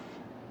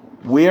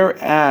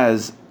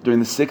 Whereas during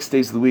the 6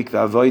 days of the week, the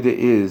avodah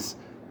is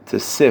to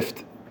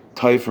sift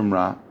toiv from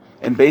ra,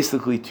 and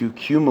basically to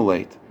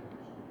accumulate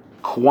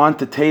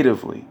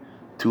quantitatively,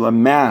 to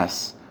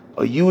amass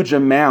a huge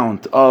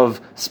amount of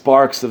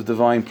sparks of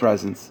divine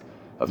presence,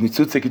 of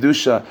Nitzutze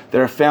Kedusha that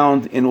are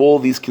found in all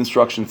these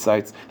construction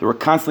sites that we're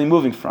constantly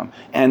moving from.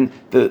 And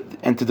to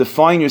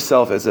define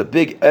yourself as a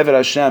big Eved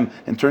Hashem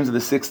in terms of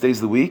the 6 days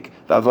of the week,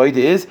 the avodah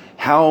is,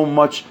 how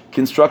much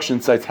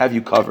construction sites have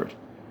you covered?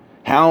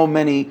 How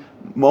many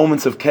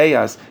moments of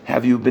chaos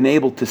have you been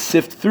able to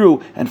sift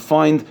through and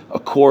find a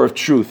core of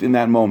truth in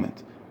that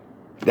moment?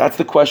 That's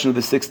the question of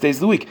the 6 days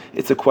of the week.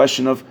 It's a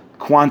question of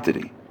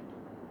quantity.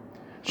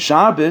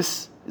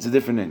 Shabbos is a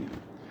different inyan.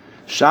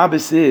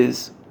 Shabbos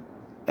is,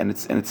 and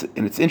it's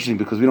interesting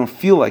because we don't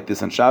feel like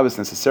this on Shabbos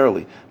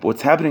necessarily, but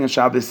what's happening on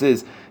Shabbos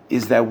is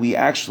that we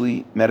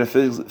actually,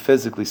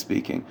 metaphysically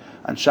speaking,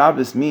 on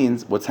Shabbos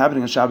means, what's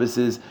happening on Shabbos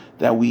is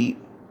that we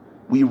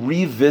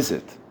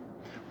revisit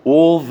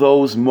all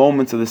those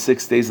moments of the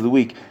 6 days of the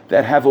week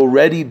that have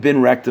already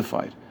been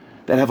rectified,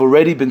 that have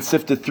already been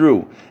sifted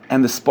through,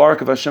 and the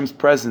spark of Hashem's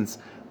presence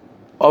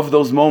of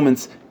those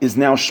moments is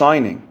now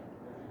shining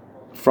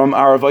from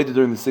our avodah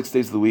during the 6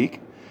 days of the week.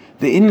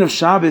 The inyan of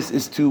Shabbos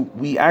is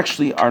we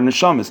actually are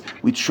neshamas.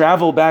 We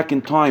travel back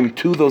in time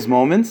to those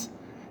moments,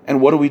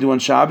 and what do we do on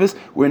Shabbos?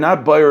 We're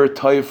not boirer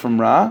toiv from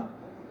ra,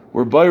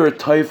 we're boirer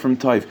toiv from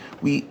toiv.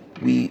 We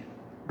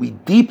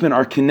deepen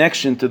our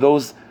connection to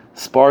those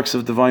sparks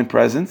of divine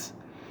presence,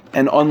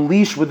 and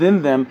unleash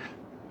within them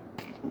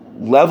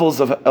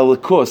levels of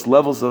elikus,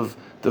 levels of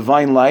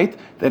divine light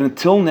that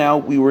until now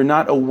we were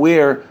not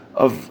aware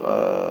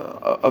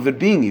of it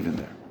being even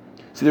there.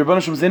 See, the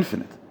Rebbeinu Shalom is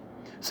infinite.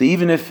 So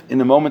even if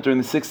in a moment during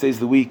the 6 days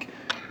of the week,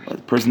 a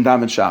person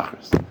davened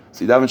Shachris,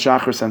 so he davened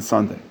Shachris on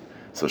Sunday.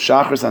 So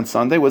Shachris on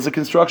Sunday was a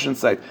construction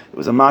site. It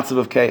was a matzav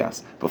of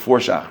chaos before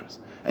Shachris.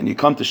 And you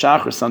come to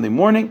Shachris Sunday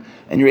morning,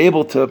 and you're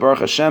able to, Baruch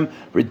Hashem,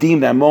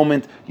 redeem that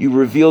moment. You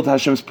revealed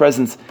Hashem's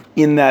presence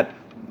in that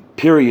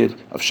period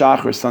of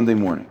Shachris Sunday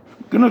morning.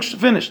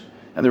 Finished.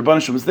 And the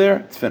Rebbeinu Shalom was there,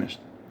 it's finished.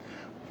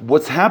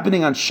 What's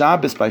happening on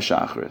Shabbos by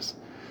Shachris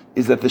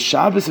is that the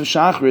Shabbos of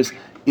Shachris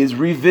is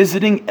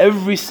revisiting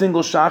every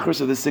single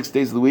Shachris of the 6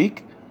 days of the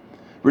week,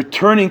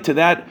 returning to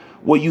that,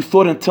 what you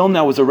thought until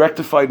now was a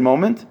rectified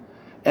moment,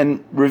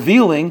 and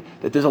revealing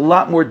that there's a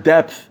lot more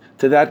depth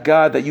to that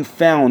God that you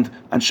found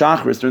on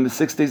Shachris during the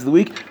 6 days of the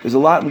week. There's a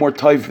lot more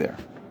toiv there.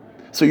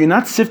 So you're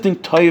not sifting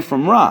toiv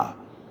from ra,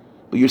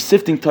 but you're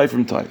sifting toiv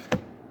from toiv.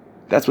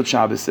 That's what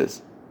Shabbos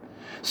is.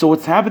 So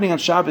what's happening on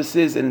Shabbos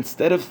is, and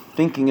instead of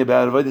thinking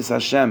about avodas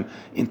Hashem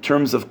in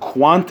terms of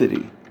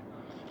quantity,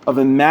 of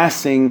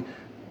amassing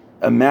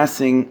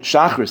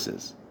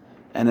shachrises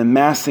and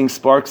amassing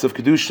sparks of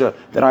kedusha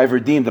that I've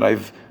redeemed, that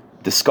I've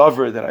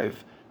discovered, that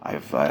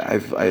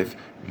I've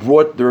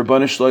brought the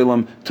Rabbanu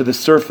Shloim to the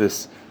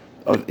surface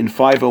in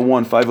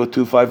 501,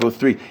 502,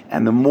 503,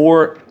 and the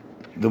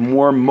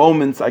more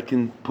moments I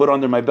can put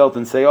under my belt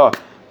and say, oh,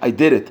 I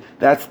did it.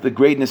 That's the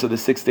greatness of the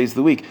 6 days of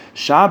the week.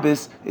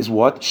 Shabbos is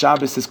what?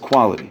 Shabbos is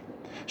quality.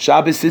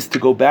 Shabbos is to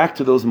go back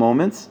to those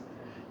moments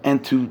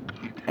and to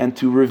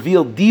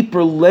reveal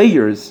deeper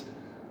layers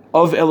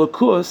of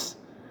Elokus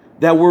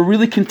that were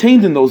really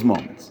contained in those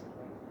moments.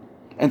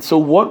 And so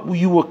what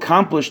you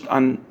accomplished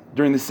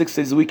during the 6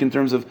 days of the week in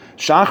terms of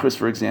Shachris,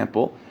 for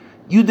example,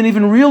 you didn't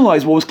even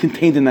realize what was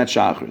contained in that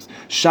Shachris.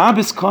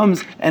 Shabbos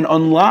comes and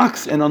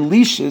unlocks and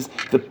unleashes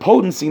the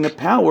potency and the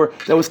power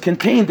that was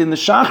contained in the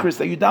Shachris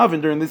that you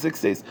daven during the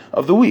 6 days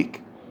of the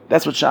week.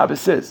 That's what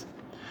Shabbos is.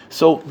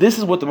 So this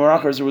is what the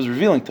Marach was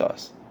revealing to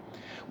us.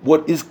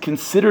 What is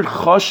considered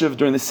chashiv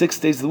during the 6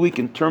 days of the week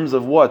in terms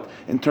of what?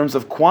 In terms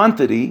of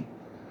quantity,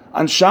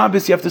 on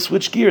Shabbos you have to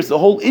switch gears. The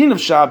whole inyan of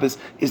Shabbos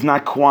is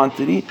not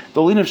quantity.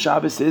 The whole inyan of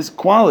Shabbos is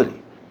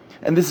quality.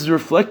 And this is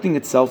reflecting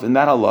itself in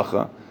that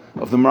halacha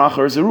of the Marach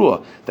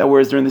Zerua, that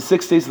whereas during the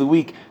 6 days of the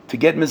week, to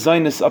get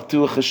mezainis up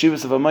to a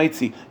chashivas of a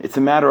maitzi, it's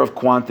a matter of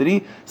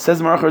quantity,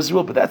 says Marach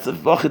Zerua, but that's a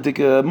vachadik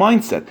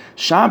mindset.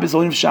 Shabbos,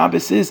 only if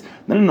Shabbos is,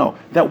 no.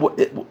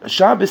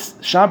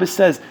 Shabbos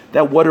says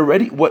that what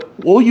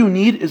all you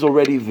need is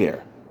already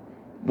there.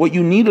 What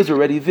you need is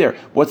already there.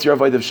 What's your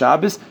avoid of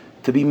Shabbos?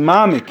 To be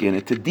mamik in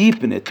it, to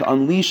deepen it, to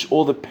unleash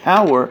all the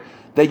power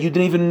that you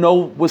didn't even know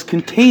was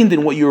contained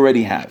in what you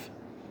already have.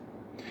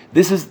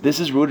 This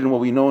is rooted in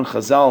what we know in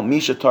Chazal,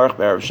 Misha Tarach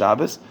B'Erev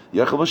Shabbos,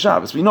 Yechel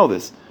Shabbos. We know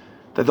this,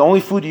 that the only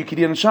food you could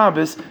eat on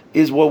Shabbos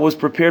is what was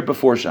prepared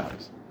before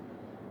Shabbos.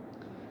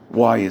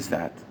 Why is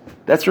that?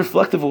 That's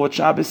reflective of what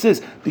Shabbos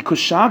is, because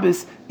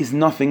Shabbos is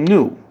nothing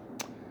new.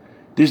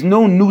 There's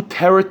no new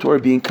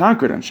territory being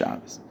conquered on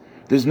Shabbos.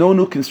 There's no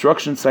new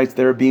construction sites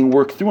that are being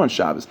worked through on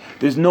Shabbos.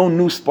 There's no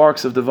new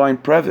sparks of divine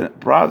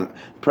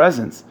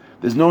presence.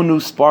 There's no new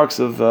sparks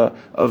of the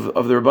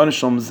Rabbanu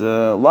Shalom's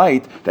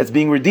light that's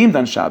being redeemed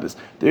on Shabbos.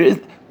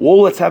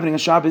 All that's happening on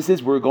Shabbos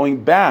is we're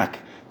going back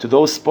to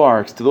those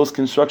sparks, to those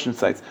construction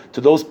sites, to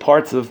those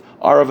parts of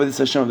our Avodas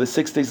Hashem of the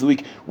 6 days of the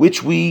week,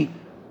 which we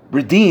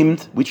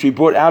redeemed, which we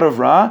brought out of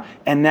Ra,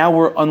 and now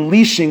we're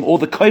unleashing all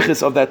the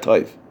kaiches of that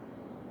taiv.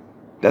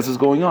 That's what's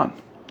going on.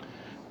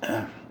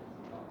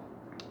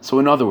 So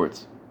in other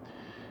words,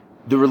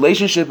 the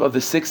relationship of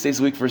the 6 days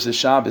a week versus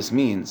Shabbos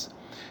means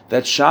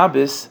that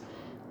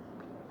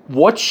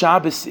what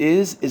Shabbos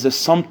is a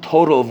sum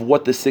total of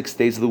what the 6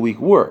 days of the week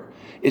were.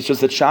 It's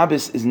just that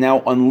Shabbos is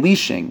now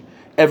unleashing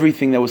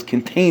everything that was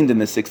contained in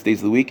the 6 days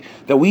of the week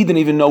that we didn't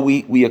even know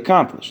we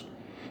accomplished.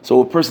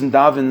 So a person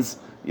davens,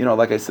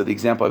 like I said, the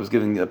example I was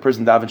giving, a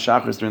person davens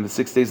Shachris during the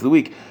 6 days of the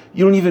week,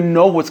 you don't even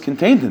know what's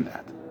contained in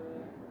that.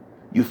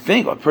 You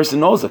think a person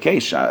knows, okay,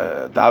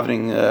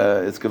 davening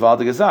is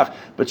Gevaldig Azach,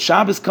 but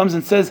Shabbos comes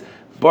and says,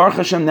 Baruch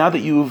Hashem, now that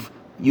you've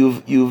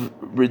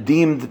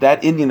redeemed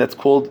that inyan that's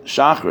called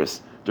Shachris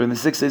during the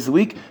 6 days of the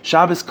week,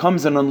 Shabbos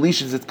comes and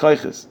unleashes its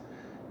kaiches,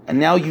 and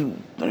now you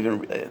don't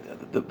even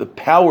the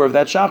power of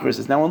that Shachris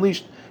is now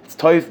unleashed. It's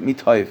toiv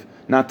mi-toiv,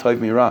 not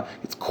toiv mi-ra.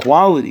 It's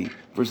quality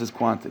versus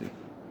quantity.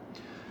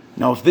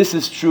 Now, if this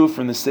is true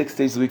from the 6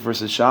 days of the week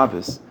versus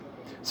Shabbos,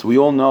 so we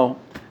all know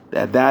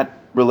that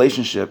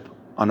relationship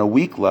on a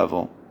week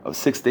level of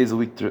 6 days a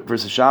week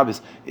versus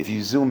Shabbos, if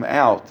you zoom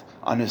out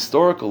on a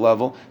historical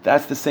level,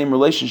 that's the same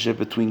relationship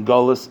between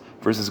Golus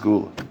versus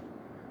Gula.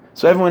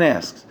 So everyone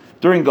asks,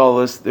 during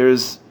Golus,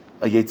 there's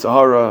a Yetzer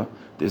Hara,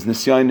 there's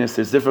Nisyanis,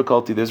 there's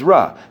difficulty, there's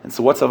Ra. And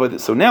so what's Avodah?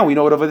 So now we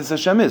know what Avodah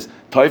Hashem is.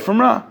 Taiv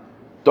from Ra.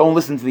 Don't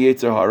listen to the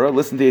Yetzer Hara,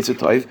 listen to the Yetzer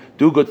Taiv,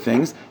 do good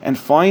things, and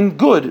find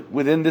good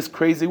within this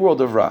crazy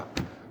world of Ra.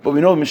 But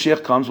we know when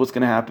Mashiach comes, what's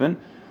going to happen?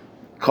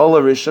 Kol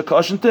Arisha,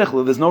 Kashan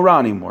Tichla, there's no Ra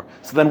anymore.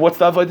 So then what's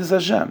the Avodah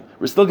Hashem?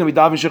 We're still going to be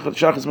Davin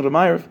Shachas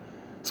Meramayrav.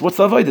 So what's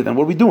the Avodah then?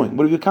 What are we doing?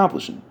 What are we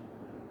accomplishing?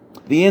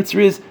 The answer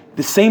is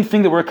the same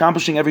thing that we're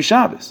accomplishing every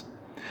Shabbos.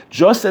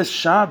 Just as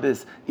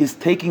Shabbos is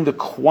taking the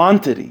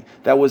quantity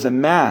that was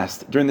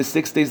amassed during the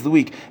 6 days of the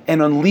week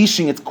and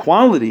unleashing its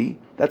quality,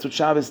 that's what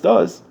Shabbos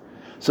does.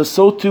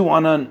 So too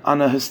on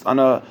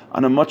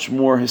a much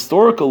more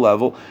historical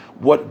level,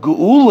 what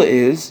Geula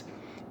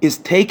is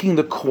taking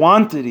the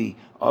quantity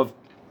of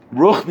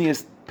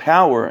ruchnius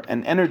power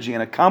and energy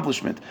and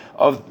accomplishment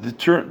of the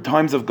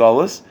times of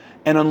Galus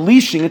and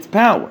unleashing its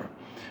power.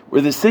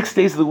 Where the 6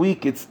 days of the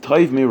week it's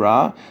Taiv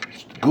Mira,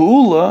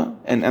 Geula,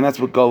 and that's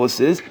what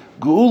Galus is.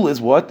 Geula is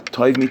what?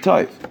 Taiv Mi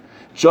Taiv.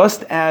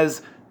 Just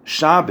as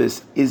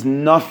Shabbos is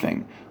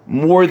nothing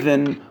more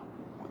than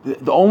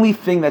the only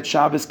thing that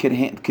Shabbos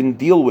can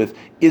deal with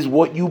is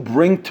what you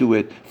bring to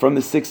it from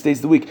the 6 days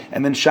of the week,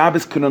 and then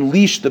Shabbos can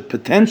unleash the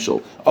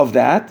potential of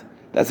that.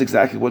 That's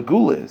exactly what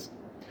Geula is.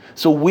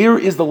 So where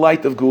is the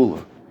light of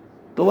Geula?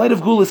 The light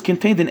of Geula is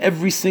contained in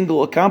every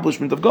single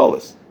accomplishment of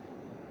Galus.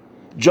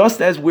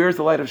 Just as where is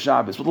the light of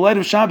Shabbos? Well, the light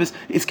of Shabbos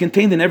is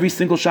contained in every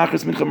single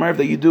Shachris Mincha Ma'ariv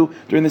that you do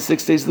during the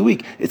 6 days of the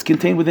week. It's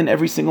contained within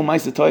every single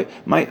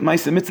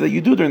Ma'aseh Mitzvah that you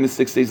do during the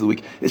 6 days of the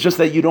week. It's just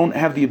that you don't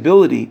have the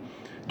ability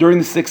during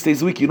the 6 days of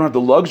the week. You don't have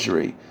the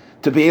luxury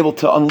to be able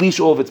to unleash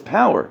all of its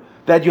power.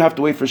 That you have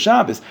to wait for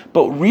Shabbos.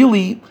 But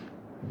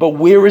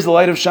where is the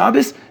light of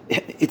Shabbos?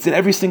 It's in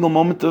every single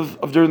moment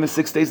of during the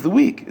 6 days of the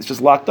week. It's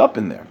just locked up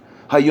in there.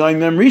 Hayoim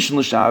Mem Rishon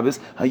L'Shabbos,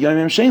 Hayoim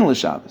Mem Shein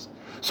L'Shabbos.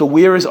 So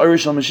where is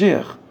Arish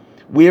Mashiach?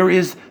 Where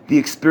is the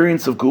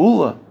experience of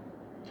Geula?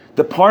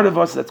 The part of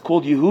us that's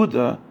called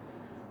Yehuda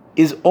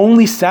is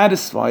only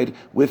satisfied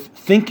with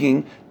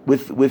thinking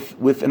with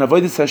an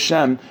avodas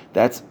Hashem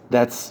that's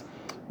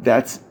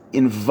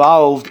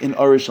involved in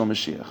Arish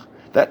Mashiach.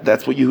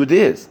 That's what Yehuda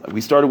is.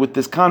 We started with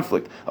this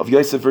conflict of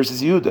Yosef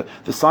versus Yehuda.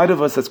 The side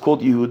of us that's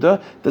called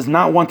Yehuda does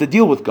not want to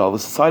deal with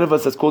Galus. The side of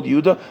us that's called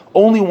Yehuda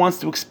only wants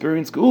to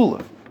experience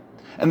Geula.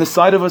 And the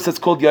side of us that's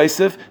called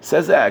Yosef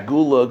says,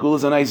 Geula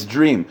is a nice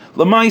dream.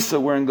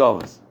 Lamaisa, we're in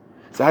Galus.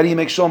 So how do you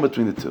make shalom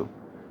between the two?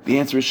 The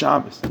answer is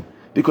Shabbos.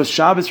 Because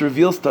Shabbos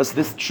reveals to us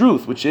this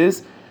truth, which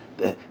is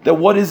that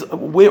where is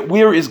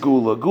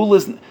Geula?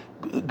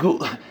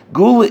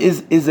 Geula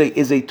is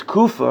a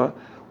tekufa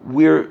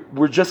where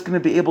we're just going to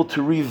be able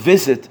to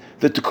revisit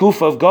the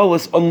tekufa of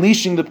Galus,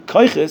 unleashing the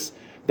kaiches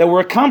that were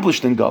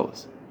accomplished in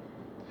Galus.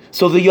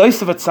 So the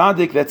Yosef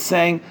HaTzadik that's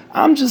saying,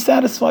 I'm just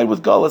satisfied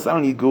with Galus, I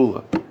don't need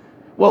Geula.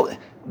 Well,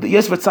 the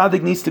Yosef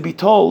HaTzadik needs to be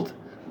told,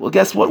 well,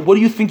 guess what? What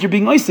do you think you're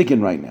being Isaac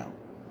in right now?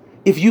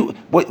 If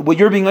what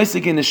you're being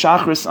Isaac in is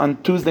Shachris on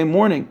Tuesday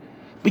morning,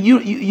 but you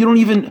don't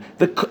even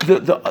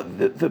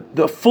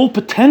the full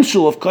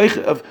potential of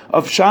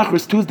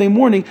Shachris Tuesday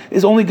morning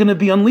is only going to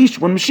be unleashed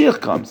when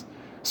Mashiach comes.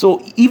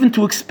 So even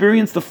to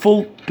experience the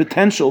full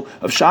potential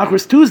of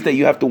Shachris Tuesday,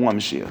 you have to want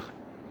Mashiach.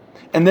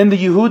 And then the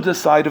Yehuda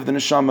side of the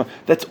neshama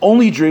that's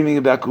only dreaming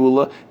about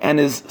Geula and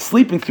is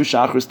sleeping through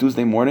Shachris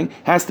Tuesday morning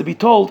has to be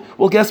told,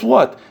 well, guess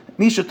what?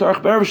 Misha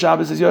Tarach Be'erev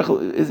Shabbos is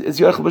Yochel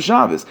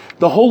B'Shabbos.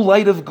 The whole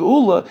light of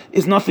Geula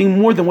is nothing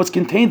more than what's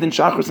contained in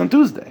Shachris on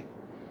Tuesday.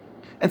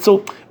 And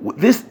so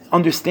this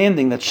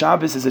understanding that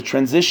Shabbos is a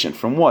transition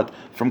from what?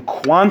 From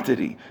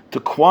quantity to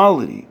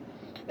quality.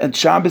 And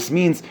Shabbos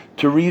means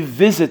to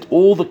revisit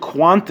all the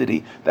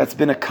quantity that's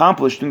been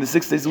accomplished in the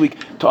 6 days a week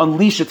to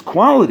unleash its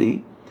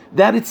quality.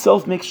 That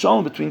itself makes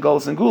shalom between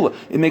Galus and Geula.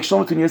 It makes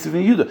shalom between Yosef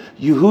and Yehuda.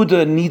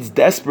 Yehuda needs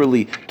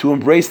desperately to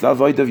embrace the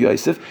avodah of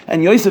Yosef,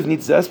 and Yosef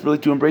needs desperately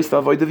to embrace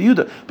the avodah of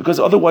Yehuda, because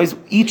otherwise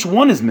each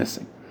one is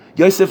missing.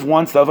 Yosef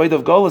wants the avodah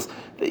of Galus.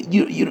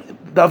 The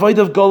avodah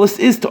of Galus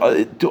is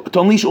to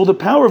unleash all the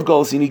power of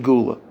Galus. You need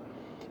Geula.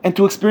 And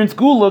to experience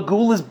Geula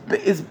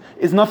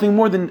is nothing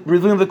more than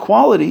revealing the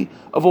quality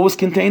of what was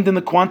contained in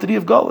the quantity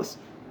of Galus.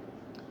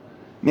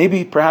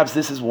 Maybe, perhaps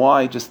this is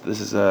why, this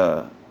is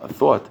a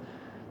thought,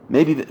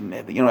 maybe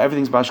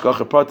everything's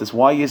b'hashgacha pratis.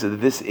 Why is it that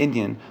this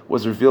Indian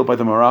was revealed by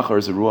the Marach Or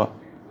Zarua?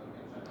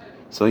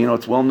 So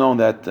it's well known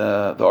that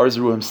the Or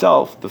Zarua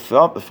himself, the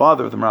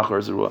father of the Marach Or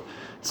Zarua,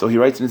 so he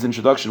writes in his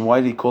introduction, why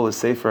did he call his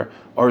sefer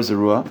Or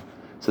Zarua?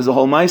 So there's a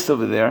whole mice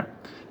over there.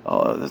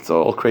 It's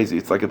all crazy.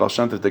 It's like a Baal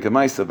Shem Tov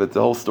Maisa, but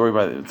the whole story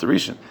by it's a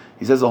Rishon.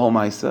 He says the whole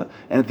Maisa,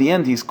 and at the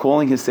end he's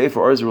calling his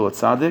sefer Or Zarua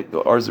Tzadik,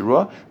 Or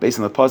Zarua, based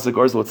on the pasuk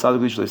Or Zarua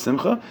Tzadik L'Shlei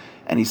Simcha,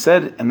 and he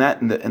said, and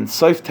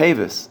Soif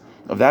Tevis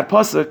of that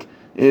pasuk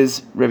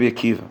is Rabbi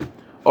Akiva.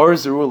 Or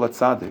Zarua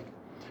Tzadik.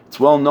 It's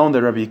well known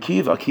that Rabbi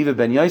Akiva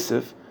ben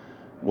Yosef,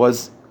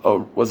 was a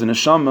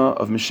neshama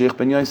of Mashiach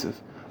ben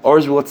Yosef. Or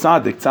Zarua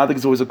Tzadik. Tzadik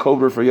is always a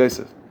cobra for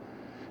Yosef.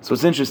 So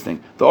it's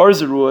interesting. The Or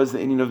Zarua is the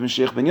Indian of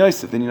Mashiach ben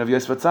Yosef, the Indian of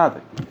Yosef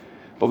HaTzadik.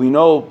 But we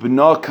know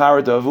B'na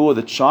Kara Davua,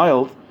 the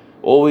child,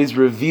 always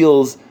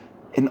reveals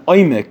an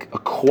oimik, a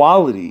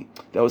quality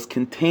that was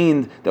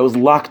contained, that was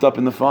locked up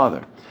in the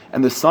father.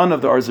 And the son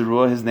of the Or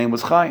Zarua, his name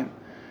was Chaim.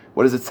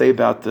 What does it say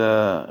about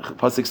the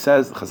pasuk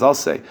says, Chazal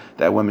say,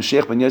 that when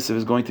Mashiach ben Yosef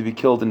is going to be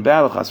killed in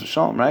battle, Chas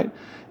v'shalom, right?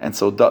 And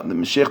so the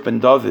Mashiach ben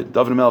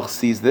David Melech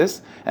sees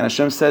this, and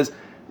Hashem says,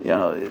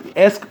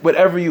 ask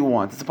whatever you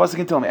want. It's a pasuk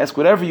can tell him, ask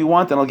whatever you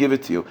want and I'll give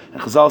it to you. And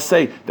Chazal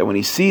say that when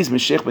he sees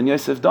Mashiach ben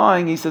Yosef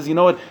dying, he says, you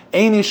know what?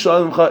 Eini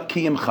shalom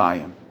ki im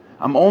chayim.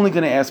 I'm only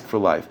going to ask for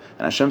life.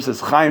 And Hashem says,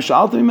 Chaim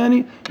sha'alta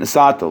mimeni,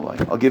 nesa'ata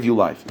life. I'll give you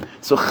life.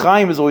 So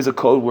Chaim is always a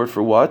code word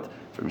for what?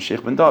 For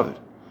Mashiach ben David.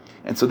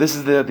 And so this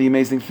is the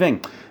amazing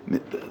thing.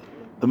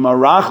 The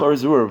Marach Or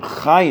Zarua,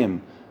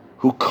 Chaim,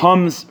 who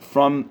comes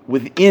from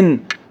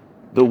within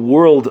the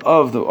world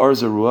of the Or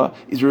Zarua,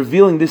 is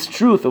revealing this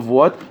truth of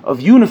what?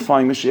 Of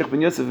unifying Mashiach ben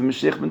Yosef and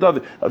Mashiach ben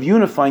David, of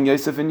unifying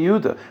Yosef and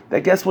Yehuda.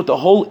 That guess what? The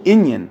whole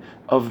inyan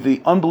of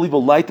the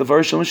unbelievable light of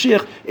Arish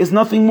Mashiach is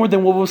nothing more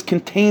than what was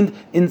contained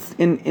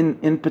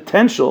in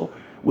potential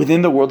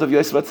within the world of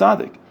Yosef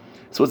HaTzadik.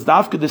 So it's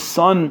dafka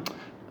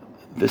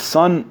the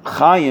son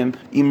Chaim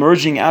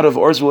emerging out of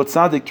Or Zarua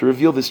Tzadik to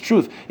reveal this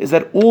truth is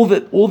that all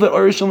that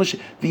Arish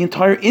Mashiach, the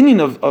entire inyan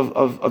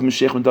of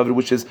Mashiach ben David,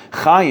 which is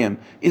Chaim,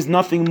 is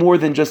nothing more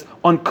than just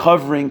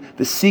uncovering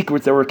the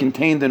secrets that were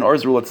contained in Or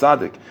Zarua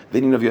Tzadik,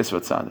 the inyan of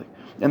Yosef Tzadik,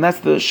 and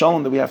that's the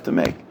shalom that we have to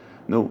make.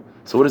 No.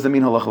 So what does that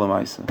mean, halacha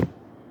l'maisa?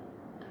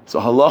 So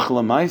halacha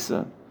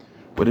l'maisa,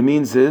 what it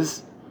means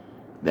is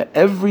that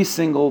every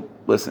single,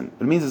 listen,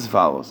 what it means is as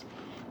follows.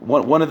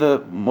 One of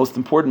the most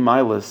important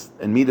milas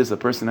and midas a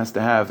person has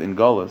to have in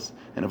Golas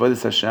and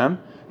Avodas Hashem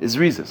is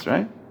Rizis,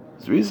 right?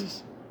 It's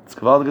Rizis. It's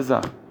Kaval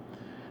Gazach.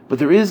 But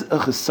there is a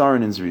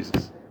chesaron in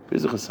Rizis. There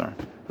is a chesaron.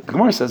 The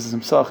Gemara says this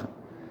in Pesachim.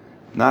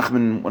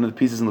 Nachman, one of the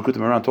pieces in Likutei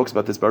Moharan, talks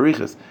about this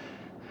barichas.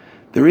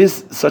 There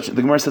is such,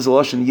 the Gemara says a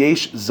lashon,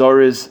 yesh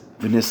zariz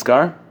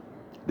v'niskar.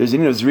 There's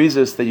an of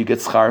Zrizis that you get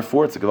schar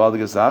for, it's a Kaval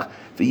Gazach.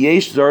 The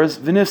yesh zariz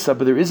v'nifsa,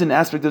 but there is an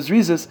aspect of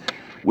Zrizis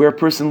where a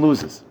person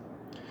loses.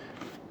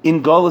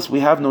 In Galus,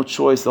 we have no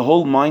choice. The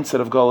whole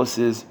mindset of Galus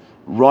is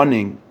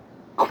running,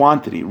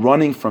 quantity,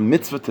 running from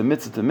mitzvah to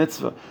mitzvah to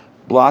mitzvah,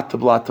 blot to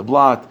blot to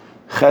blot,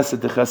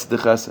 chesed to chesed to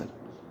chesed,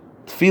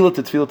 tefillah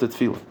to tefillah to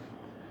tefillah.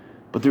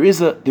 But there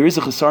is a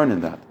chesaron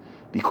in that,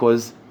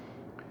 because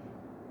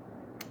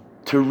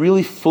to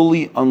really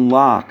fully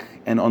unlock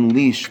and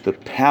unleash the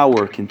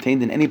power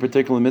contained in any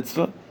particular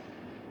mitzvah,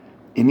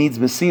 it needs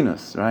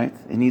mesinas, right?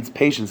 It needs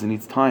patience, it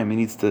needs time, it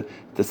needs to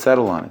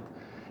settle on it.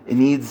 It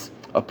needs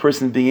a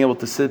person being able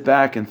to sit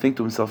back and think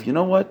to himself, you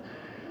know what?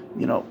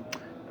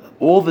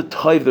 All the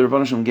tithe that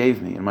Rebbeinu Shalom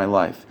gave me in my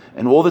life,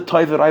 and all the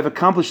tithe that I've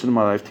accomplished in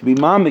my life, to be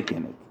mamik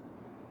in it,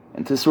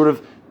 and to sort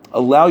of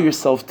allow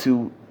yourself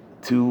to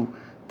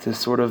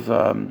sort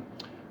of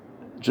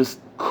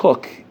just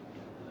cook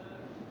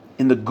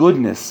in the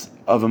goodness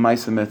of a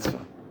Maisa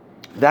Mitzvah.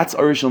 That's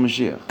Arish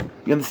Mashiach.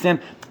 You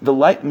understand? The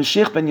light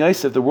Mashiach ben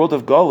Yosef, the world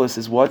of Galus,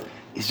 is what?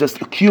 It's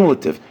just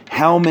accumulative.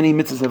 How many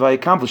mitzvahs have I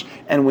accomplished?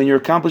 And when you're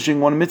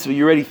accomplishing one mitzvah,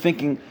 you're already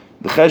thinking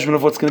the cheshbon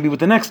of what's going to be with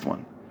the next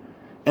one.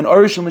 And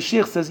Arish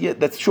Mashiach says, yeah,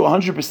 that's true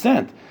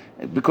 100%.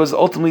 Because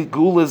ultimately,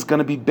 Gula is going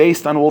to be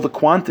based on all the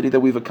quantity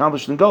that we've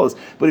accomplished in Galus.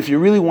 But if you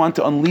really want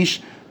to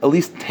unleash, at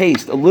least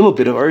taste a little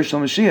bit of Arish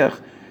Mashiach,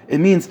 it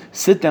means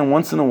sit down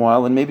once in a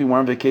while, and maybe we're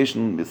on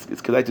vacation,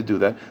 it's good to do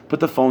that, put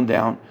the phone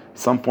down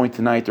some point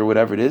tonight or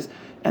whatever it is,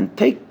 and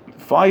take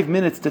 5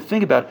 minutes to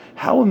think about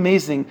how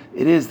amazing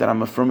it is that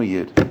I'm a Fruma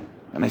Yid,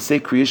 and I say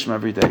Kriyishma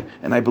every day,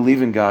 and I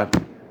believe in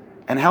God,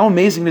 and how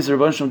amazing it is that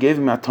Rebbeinu Shalom gave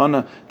me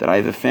matana, that I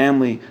have a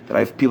family, that I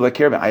have people I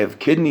care about, I have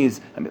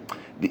kidneys,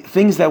 the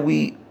things that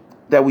we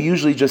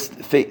usually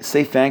just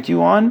say thank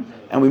you on,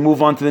 and we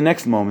move on to the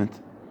next moment,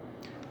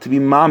 to be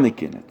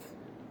mamik in it.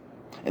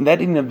 And that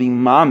idea of being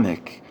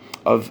mamik,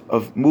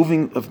 of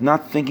moving, of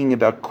not thinking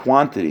about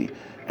quantity,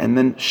 and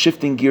then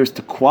shifting gears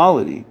to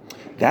quality,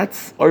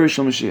 that's Arish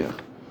Mashiach.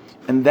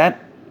 And that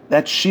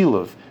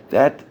shiluv,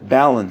 that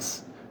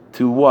balance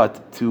to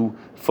what? To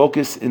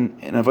focus in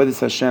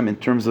Avodas Hashem in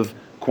terms of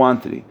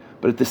quantity,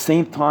 but at the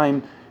same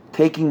time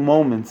taking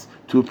moments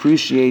to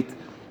appreciate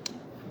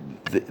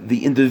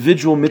the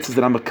individual mitzvahs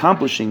that I'm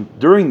accomplishing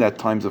during that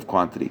times of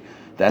quantity.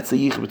 That's a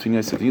yichud between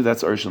Yosef and you.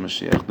 That's Arish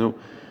Mashiach. No,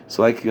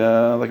 so like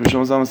Rosh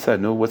Hashanah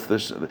said, no, what's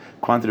the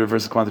quantity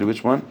versus quantity?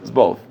 Which one? It's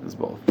both. It's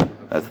both.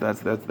 That's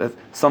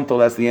Samtal.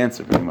 That's the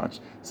answer, pretty much.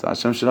 So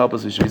Hashem should help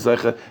us. We should be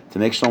zeicha to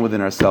make shalom within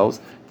ourselves,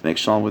 to make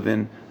shalom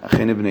within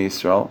Achenu Bnei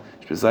Yisrael.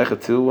 Should be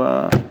zeicha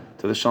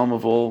to the shalom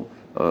of all,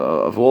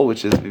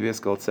 which is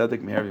B'vias Kol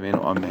Tzedek Meher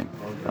V'Meinu Amen.